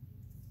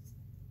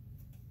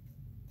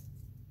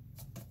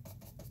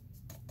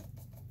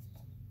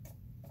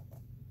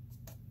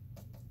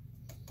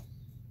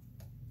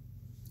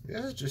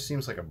 Yeah, it just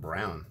seems like a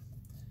brown.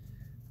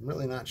 I'm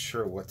really not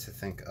sure what to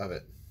think of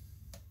it.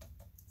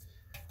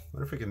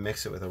 What if we can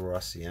mix it with a raw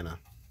sienna?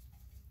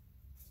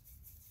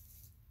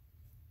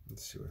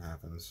 Let's see what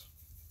happens.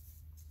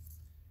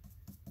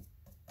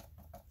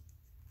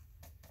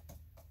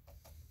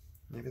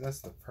 Maybe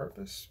that's the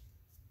purpose.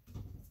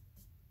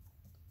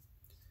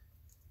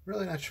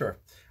 Really not sure.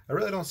 I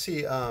really don't see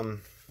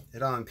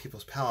it on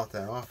people's palette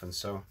that often,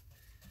 so I'm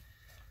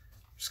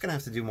just gonna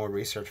have to do more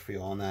research for you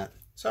on that.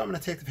 So I'm gonna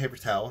take the paper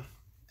towel,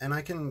 and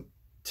I can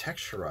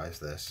texturize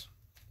this.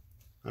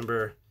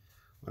 Remember,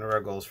 one of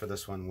our goals for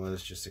this one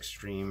was just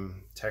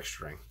extreme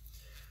texturing.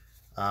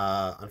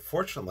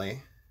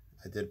 Unfortunately,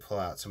 I did pull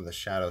out some of the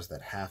shadows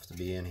that have to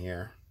be in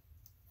here.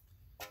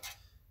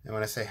 And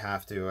when I say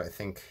have to, I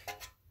think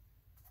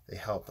they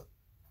help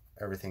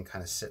everything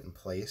kind of sit in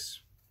place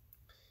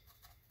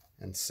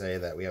and say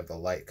that we have the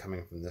light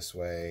coming from this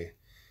way,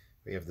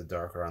 we have the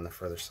darker on the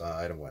further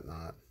side and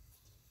whatnot.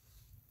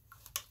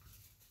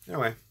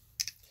 Anyway,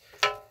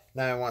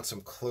 now I want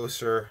some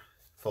closer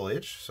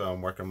foliage, so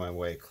I'm working my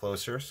way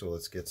closer. So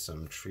let's get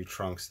some tree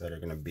trunks that are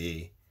going to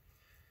be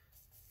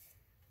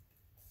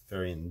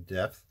very in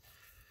depth.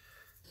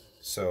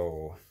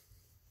 So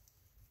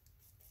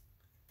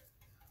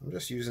I'm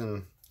just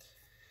using,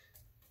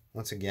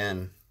 once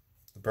again,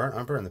 the burnt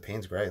umber and the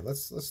Payne's gray.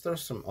 Let's throw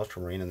some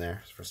ultramarine in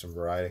there for some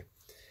variety.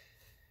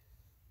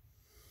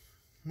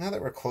 Now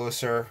that we're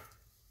closer,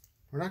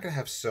 we're not going to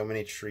have so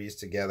many trees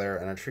together,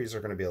 and our trees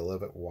are going to be a little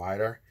bit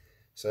wider.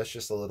 So that's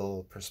just a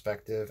little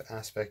perspective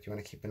aspect you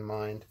want to keep in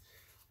mind.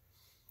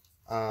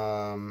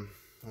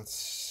 Let's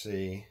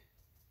see.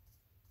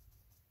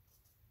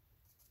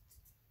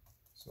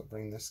 So I'll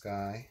bring this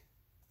guy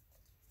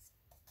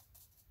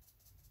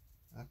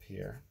up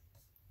here.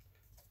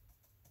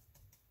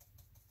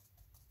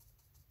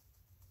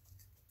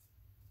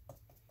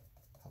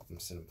 Help him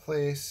sit in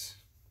place.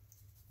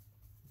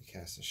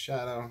 Cast a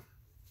shadow.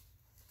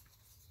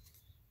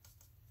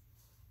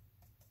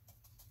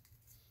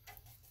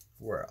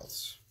 Where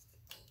else?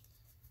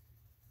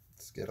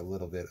 Let's get a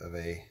little bit of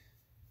a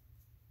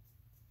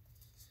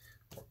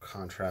more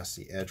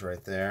contrasty edge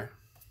right there.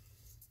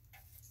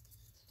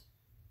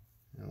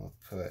 And we'll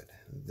put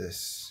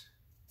this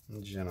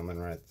gentleman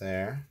right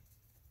there.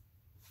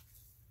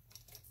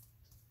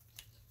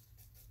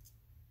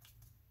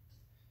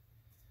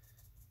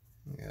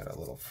 We got a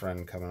little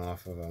friend coming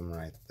off of him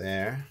right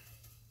there.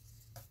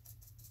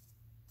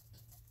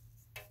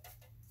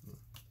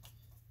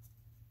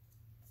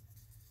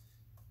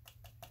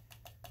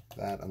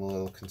 That I'm a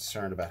little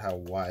concerned about how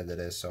wide that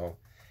is, so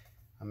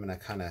I'm going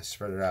to kind of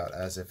spread it out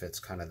as if it's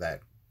kind of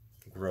that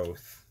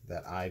growth,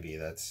 that ivy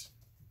that's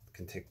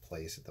can take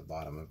place at the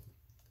bottom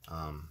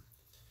of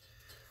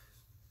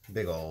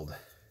big old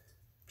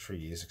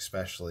trees,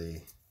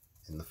 especially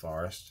in the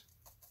forest.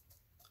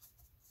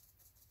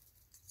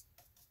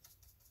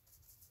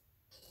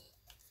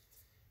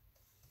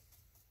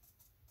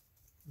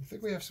 I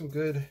think we have some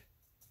good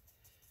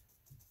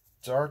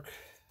dark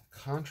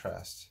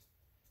contrast.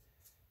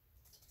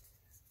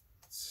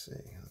 Let's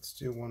see, let's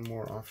do one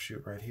more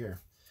offshoot right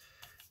here.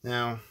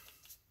 Now,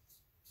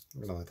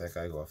 I'm gonna let that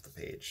guy go off the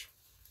page.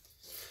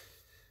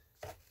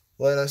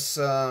 Let us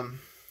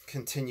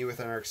continue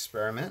with our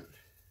experiment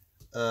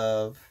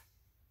of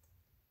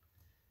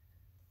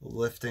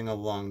lifting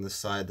along the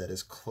side that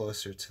is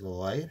closer to the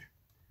light,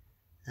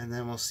 and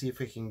then we'll see if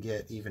we can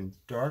get even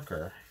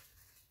darker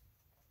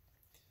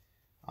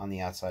on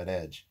the outside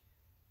edge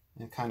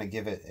and kind of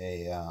give it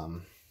a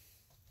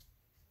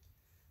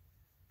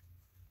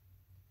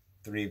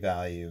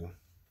 3-value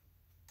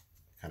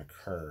kind of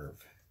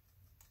curve.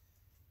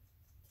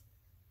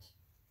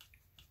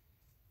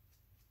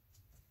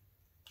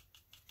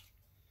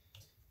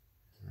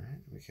 All right,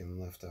 we can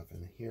lift up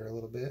in here a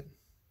little bit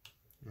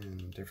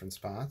in different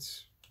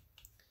spots.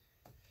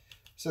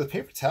 So the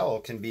paper towel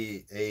can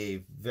be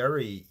a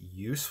very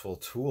useful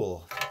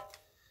tool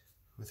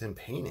within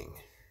painting.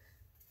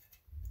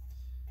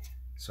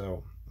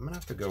 So I'm gonna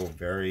have to go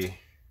very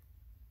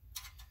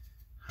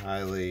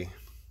highly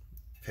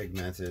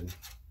pigmented.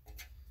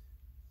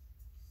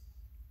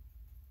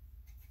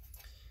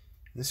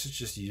 This is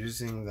just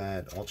using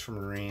that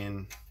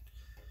ultramarine,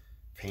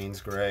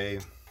 Payne's gray,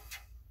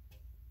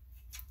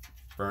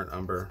 burnt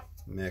umber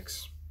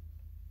mix.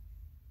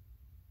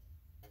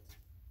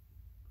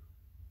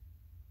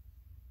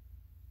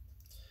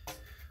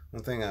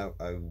 One thing I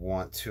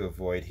want to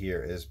avoid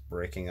here is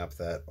breaking up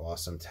that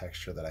awesome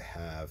texture that I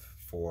have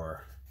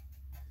for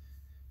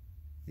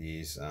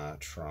these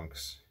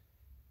trunks.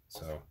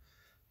 So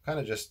kind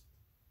of just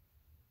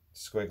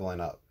squiggling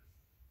up.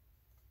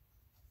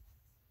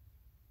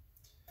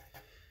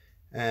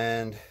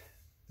 And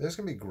there's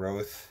going to be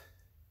growth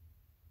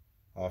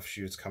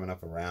offshoots coming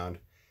up around.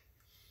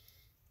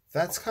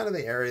 That's kind of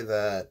the area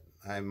that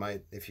I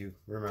might, if you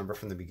remember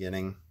from the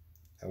beginning,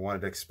 I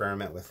wanted to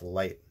experiment with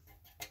light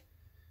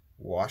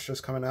washes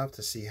coming up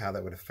to see how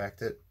that would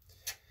affect it.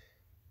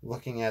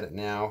 Looking at it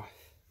now,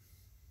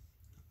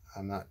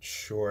 I'm not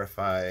sure if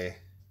I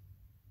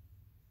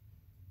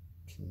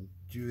can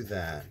do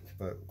that,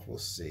 but we'll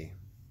see.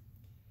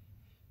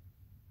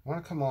 I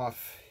want to come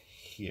off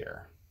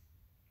here.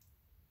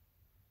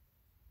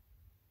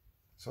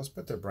 So let's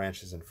put their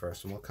branches in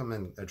first, and we'll come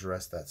and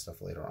address that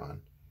stuff later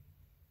on.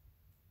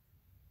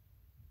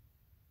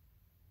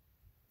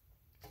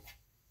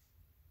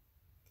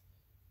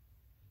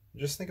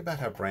 Just think about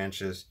how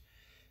branches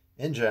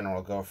in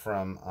general go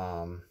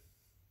from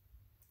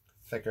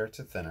thicker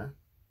to thinner.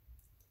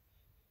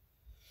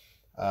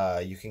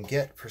 You can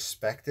get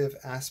perspective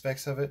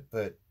aspects of it,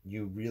 but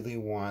you really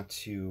want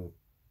to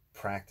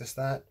practice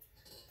that,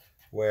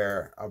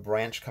 where a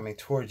branch coming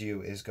toward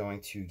you is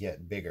going to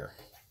get bigger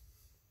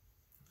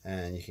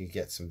and you can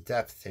get some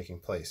depth taking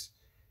place.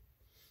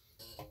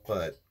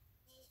 But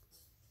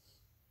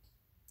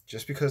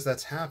just because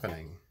that's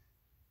happening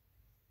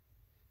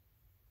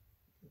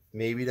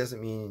maybe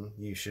doesn't mean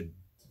you should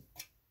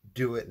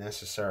do it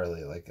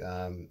necessarily. Like,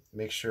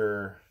 make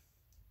sure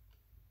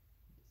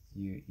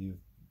you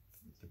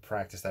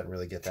practice that and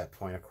really get that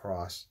point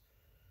across.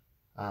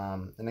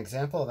 An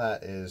example of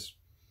that is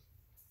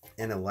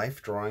in a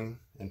life drawing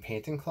and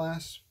painting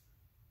class.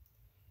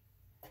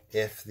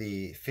 If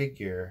the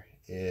figure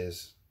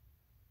is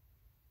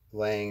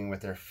laying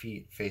with their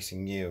feet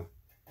facing you,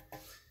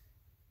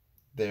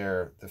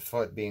 the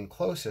foot being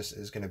closest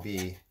is going to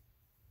be,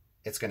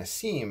 it's going to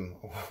seem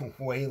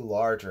way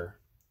larger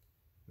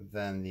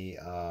than the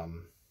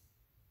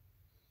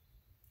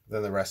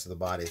rest of the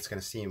body. It's going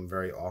to seem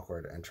very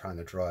awkward and trying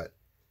to draw it.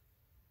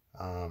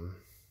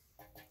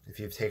 If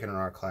you've taken an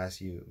art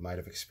class, you might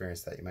have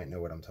experienced that. You might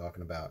know what I'm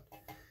talking about.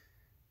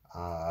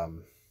 I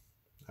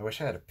wish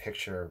I had a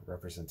picture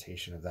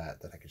representation of that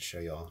I could show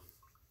y'all.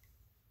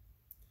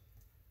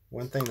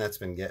 One thing that's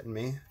been getting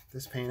me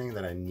this painting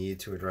that I need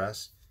to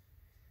address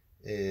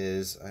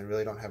is I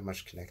really don't have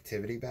much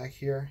connectivity back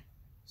here.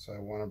 So I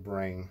want to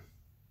bring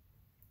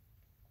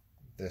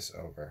this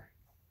over.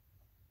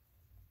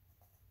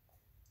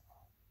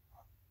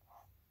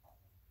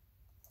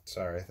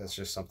 Sorry, that's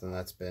just something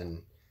that's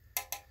been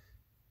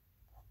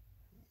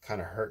kind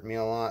of hurt me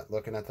a lot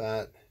looking at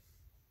that.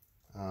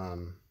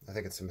 I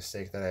think it's a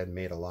mistake that I had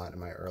made a lot in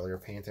my earlier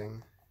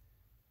painting,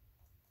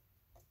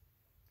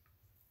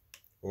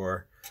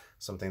 or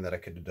something that I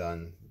could have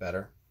done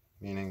better,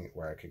 meaning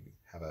where I could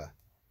have a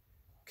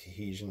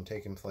cohesion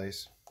taking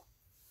place.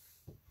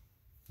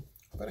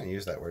 But I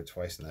used that word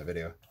twice in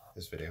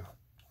this video. You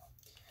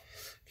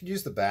could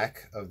use the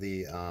back of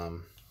the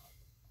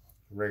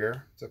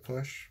rigger to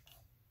push.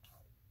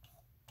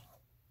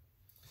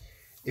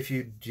 If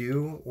you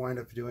do wind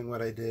up doing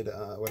what I did,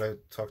 what I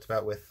talked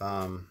about with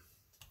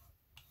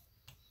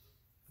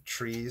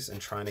trees and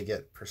trying to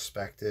get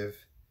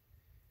perspective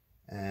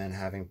and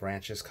having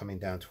branches coming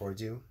down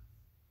towards you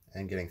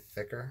and getting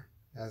thicker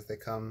as they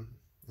come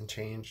and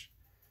change,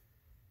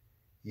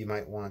 you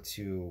might want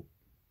to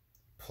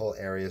pull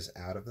areas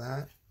out of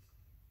that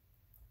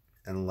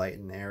and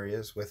lighten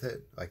areas with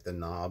it, like the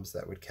knobs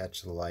that would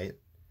catch the light.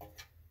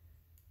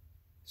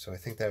 So I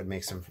think that would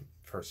make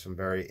for some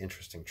very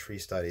interesting tree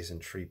studies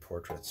and tree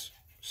portraits.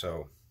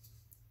 So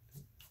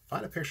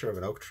find a picture of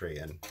an oak tree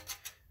and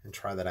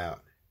try that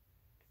out.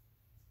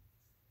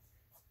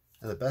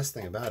 And the best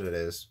thing about it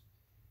is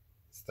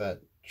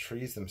that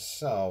trees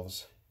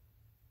themselves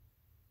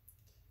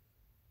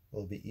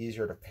will be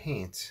easier to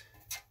paint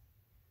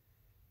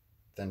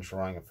than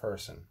drawing a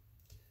person.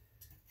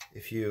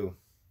 If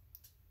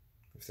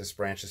this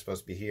branch is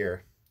supposed to be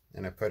here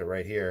and I put it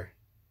right here,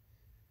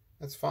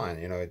 that's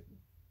fine. You know, it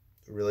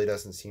really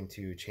doesn't seem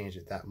to change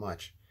it that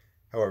much.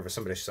 However,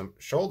 somebody's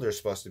shoulder is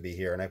supposed to be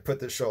here and I put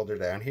the shoulder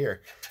down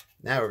here,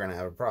 now we're going to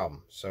have a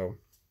problem. So,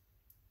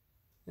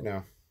 you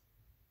know,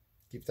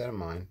 keep that in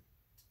mind.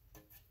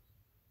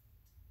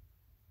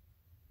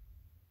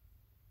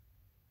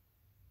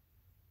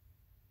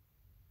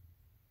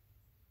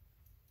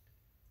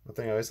 One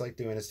thing I always like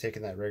doing is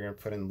taking that rigger and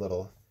putting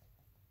little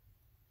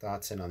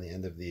dots in on the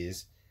end of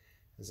these,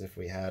 as if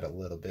we had a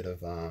little bit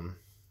of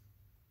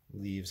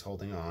leaves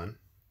holding on.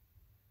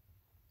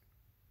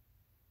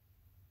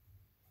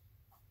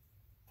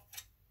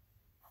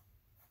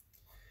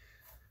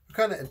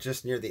 We're kind of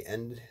just near the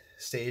end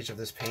stage of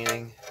this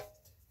painting.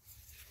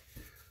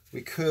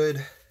 We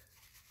could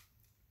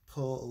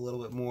pull a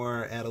little bit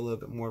more, add a little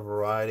bit more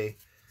variety.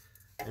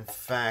 In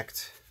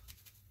fact,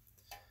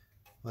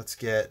 let's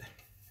get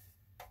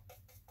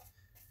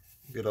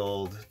good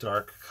old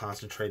dark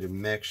concentrated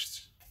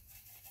mixed.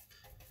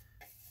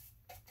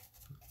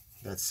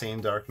 That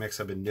same dark mix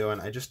I've been doing.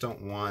 I just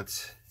don't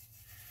want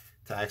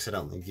to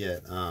accidentally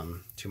get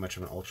too much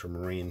of an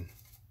ultramarine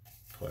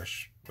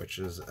push, which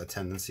is a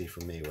tendency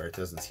for me where it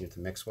doesn't seem to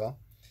mix well.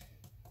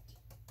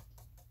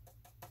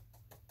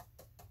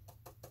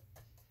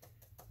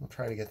 I'll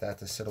try to get that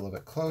to sit a little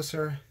bit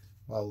closer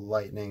while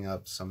lightening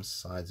up some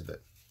sides of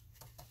it.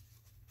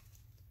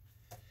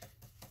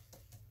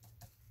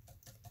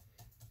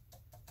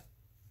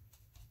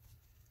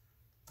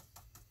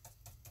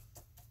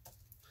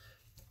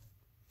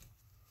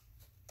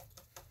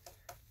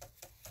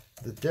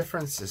 The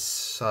difference is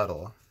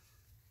subtle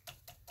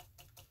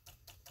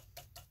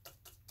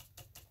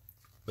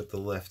with the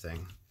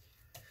lifting.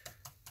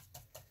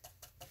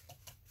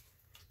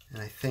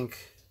 And I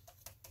think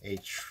a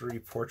tree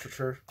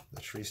portraiture, the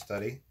tree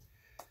study,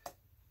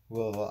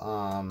 will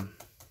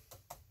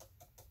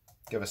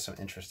give us some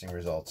interesting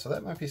results. So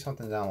that might be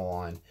something down the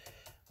line,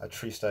 a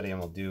tree study, and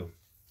we'll do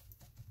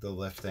the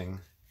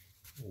lifting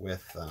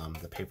with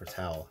the paper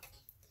towel.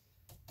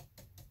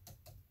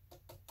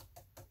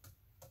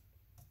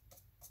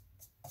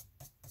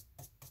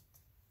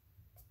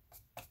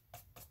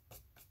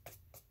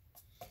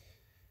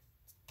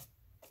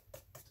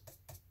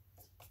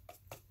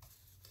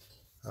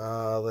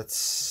 Let's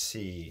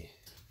see.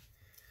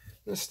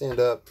 I'm going to stand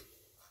up,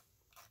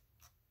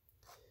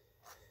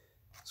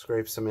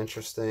 scrape some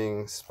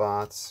interesting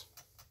spots.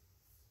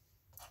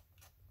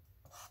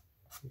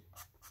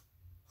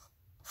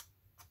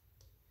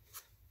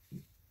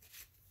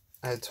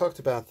 I had talked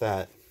about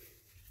that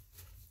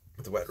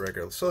with the wet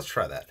rigger, so let's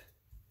try that.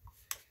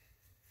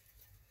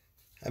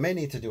 I may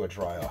need to do a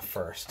dry off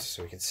first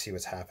so we can see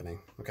what's happening.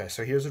 Okay,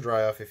 so here's a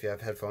dry off. If you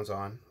have headphones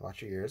on,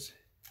 watch your ears.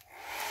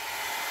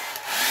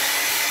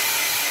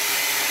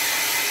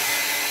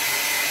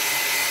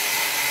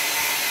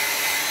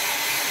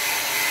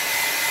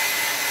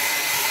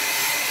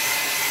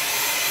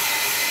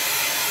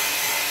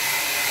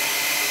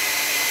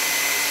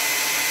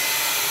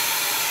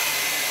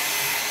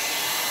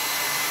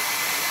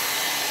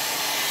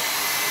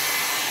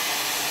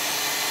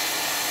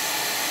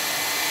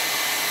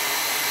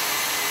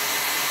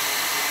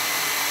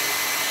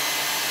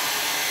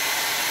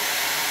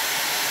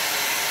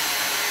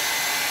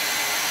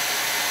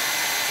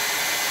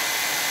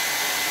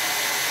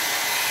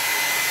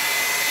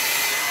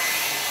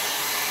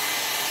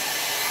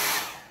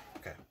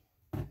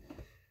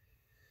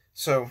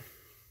 So,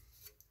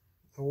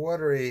 a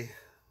watery,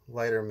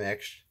 lighter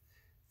mix,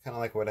 kind of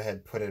like what I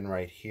had put in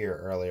right here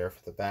earlier for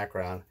the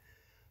background.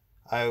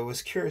 I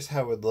was curious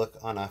how it would look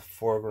on a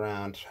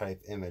foreground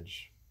type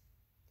image.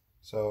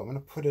 So I'm going to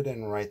put it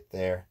in right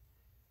there.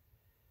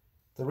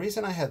 The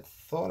reason I had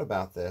thought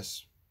about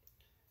this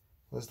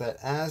was that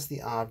as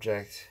the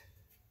object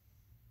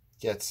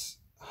gets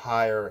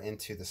higher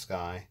into the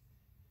sky,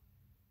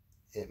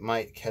 it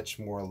might catch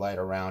more light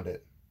around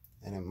it.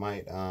 And it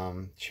might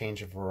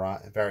change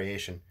a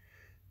variation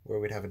where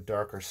we'd have a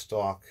darker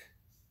stalk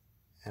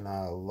and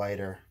a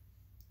lighter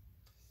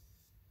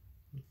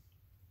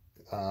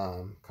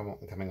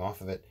coming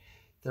off of it.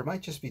 There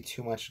might just be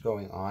too much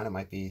going on. It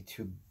might be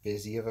too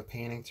busy of a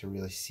painting to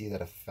really see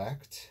that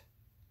effect.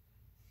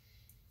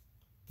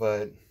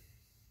 But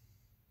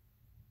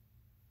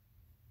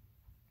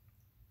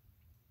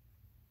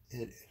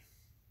it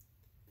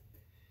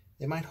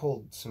might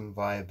hold some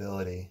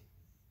viability.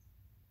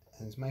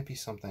 And this might be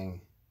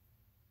something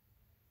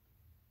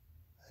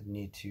I'd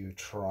need to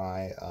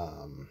try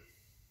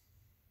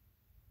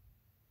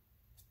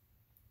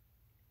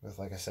with,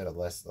 like I said, a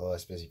less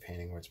busy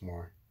painting where it's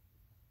more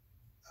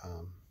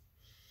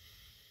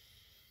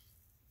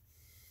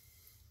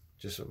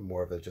just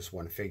more of just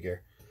one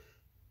figure.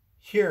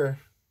 Here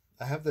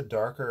I have the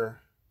darker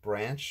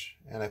branch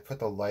and I put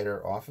the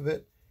lighter off of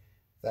it.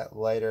 That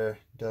lighter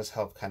does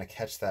help kind of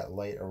catch that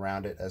light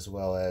around it, as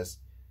well as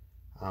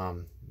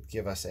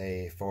give us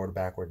a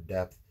forward-backward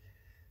depth.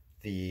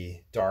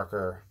 The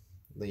darker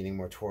leaning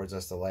more towards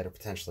us, the lighter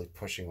potentially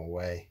pushing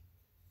away.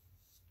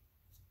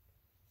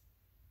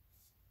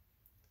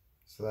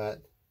 So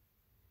that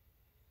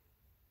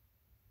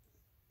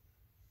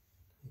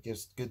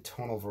gives good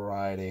tonal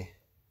variety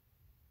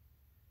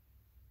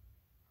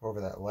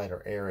over that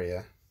lighter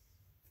area.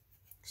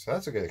 So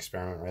that's a good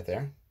experiment right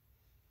there.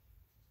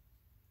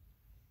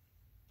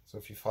 So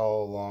if you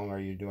follow along or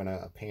you're doing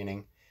a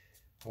painting,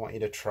 I want you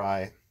to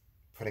try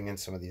putting in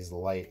some of these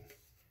light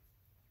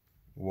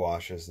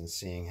washes and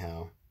seeing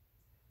how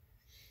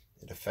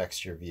it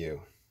affects your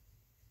view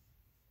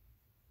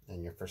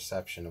and your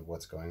perception of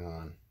what's going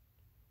on.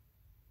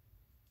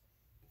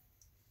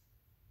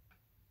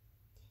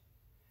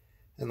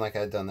 And like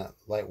I'd done that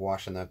light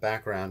wash in that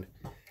background,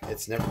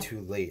 it's never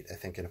too late, I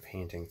think, in a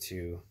painting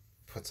to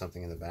put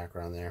something in the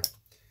background there.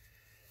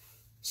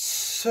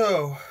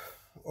 So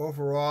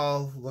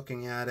overall,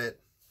 looking at it,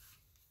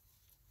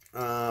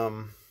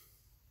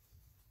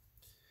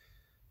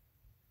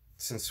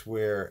 since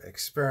we're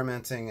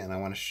experimenting and I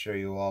want to show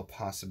you all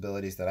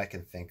possibilities that I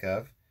can think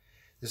of,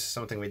 this is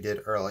something we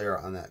did earlier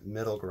on that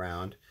middle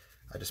ground.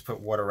 I just put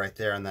water right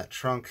there on that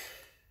trunk.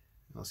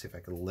 I'll see if I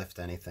can lift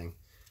anything.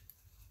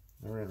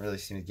 I don't really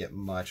seem to get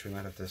much. We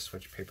might have to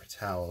switch paper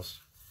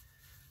towels.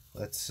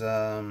 Let's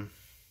try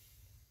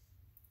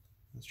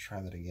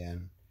that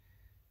again.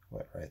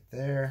 Wet right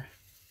there.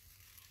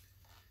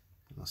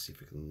 And I'll see if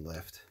we can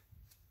lift.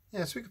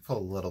 Yeah, so we can pull a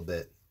little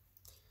bit.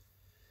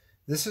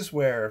 This is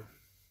where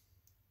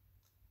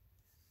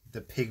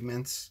the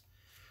pigments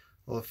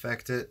will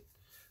affect it.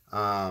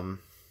 Some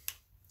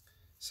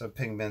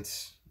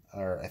pigments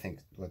are, I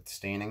think, with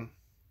staining,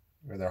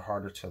 where they're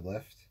harder to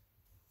lift.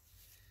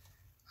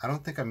 I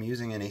don't think I'm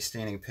using any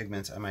staining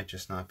pigments. I might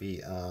just not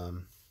be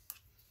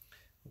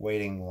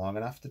waiting long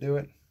enough to do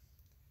it.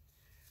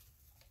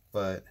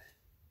 But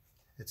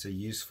it's a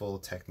useful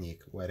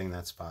technique, wetting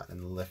that spot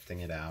and lifting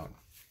it out.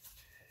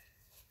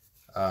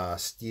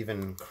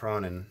 Stephen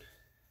Cronin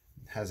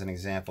has an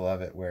example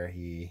of it where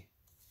he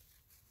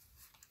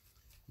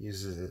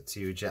uses it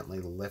to gently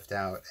lift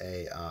out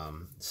a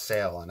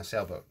sail on a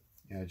sailboat.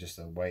 You know, just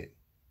a white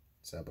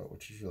sailboat,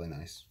 which is really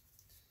nice.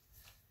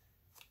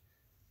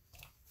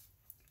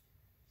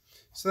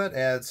 So that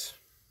adds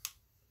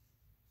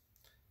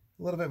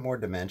a little bit more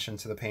dimension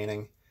to the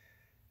painting.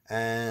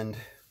 And,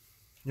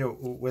 you know,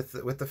 with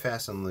the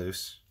fast and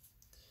loose,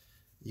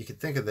 You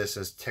could think of this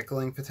as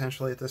tickling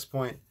potentially at this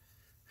point.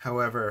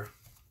 However,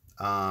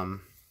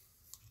 I'm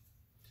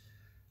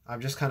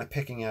just kind of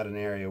picking out an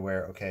area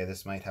where, okay,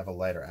 this might have a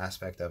lighter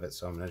aspect of it,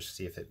 so I'm going to just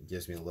see if it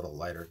gives me a little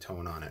lighter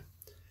tone on it.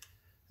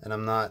 And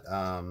I'm not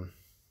going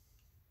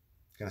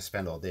to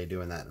spend all day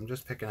doing that. I'm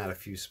just picking out a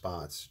few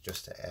spots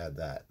just to add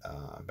that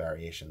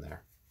variation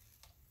there.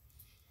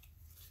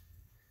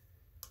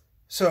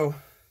 So,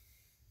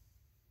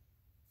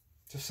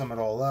 to sum it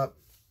all up,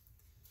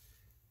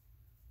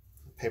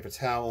 paper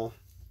towel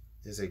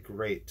is a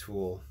great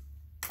tool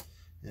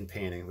in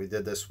painting. We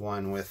did this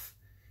one with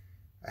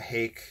a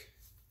hake,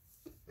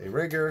 a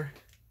rigger,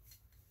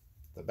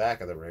 the back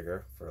of the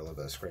rigger for a little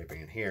bit of scraping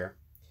in here,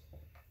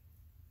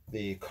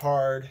 the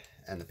card,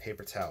 and the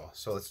paper towel.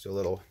 So let's do a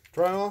little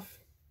dry off,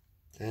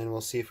 and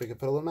we'll see if we can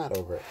put a little mat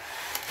over it.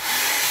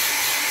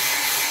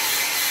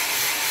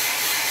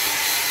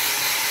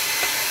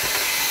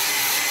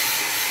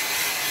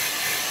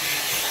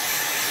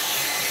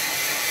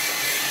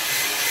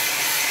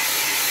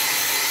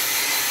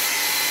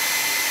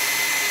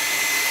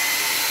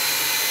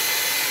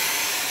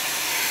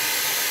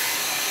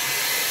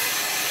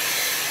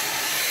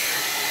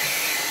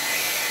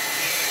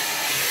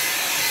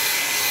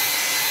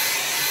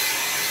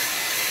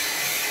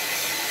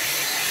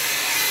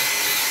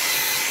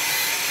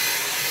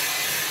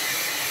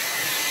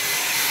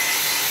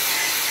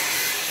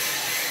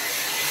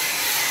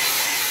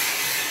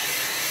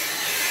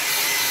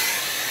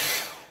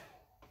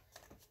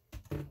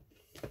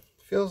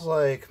 Feels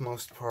like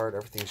most part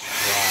everything's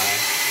dry.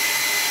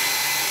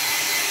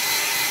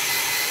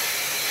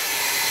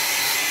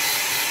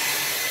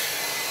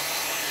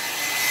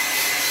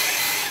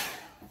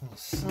 We'll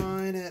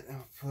sign it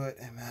and put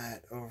a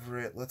mat over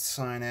it. Let's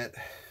sign it.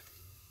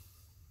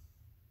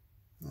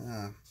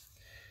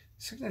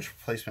 Signature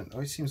placement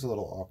always seems a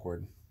little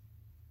awkward.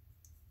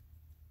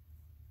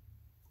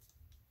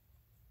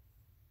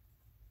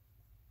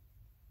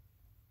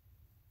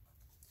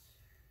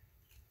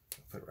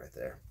 Put it right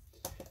there.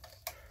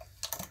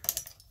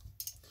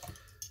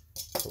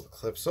 Pull the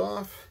clips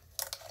off.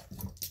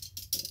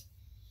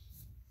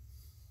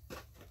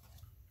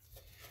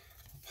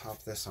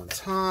 Pop this on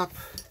top.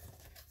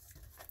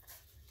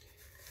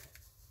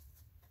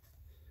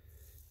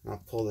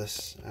 I'll pull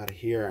this out of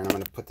here, and I'm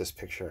going to put this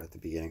picture at the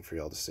beginning for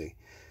you all to see.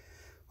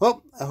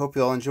 Well, I hope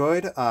you all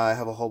enjoyed. I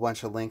have a whole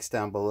bunch of links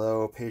down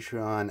below: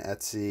 Patreon,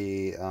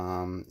 Etsy,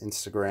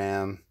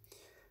 Instagram,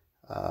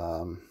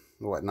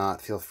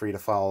 whatnot. Feel free to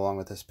follow along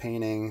with this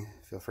painting.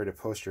 Feel free to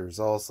post your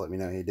results. Let me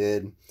know how you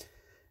did.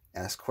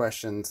 Ask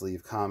questions,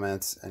 leave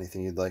comments,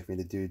 anything you'd like me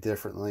to do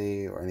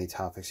differently, or any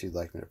topics you'd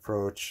like me to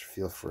approach,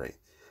 feel free.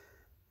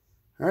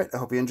 All right, I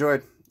hope you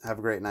enjoyed. Have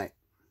a great night.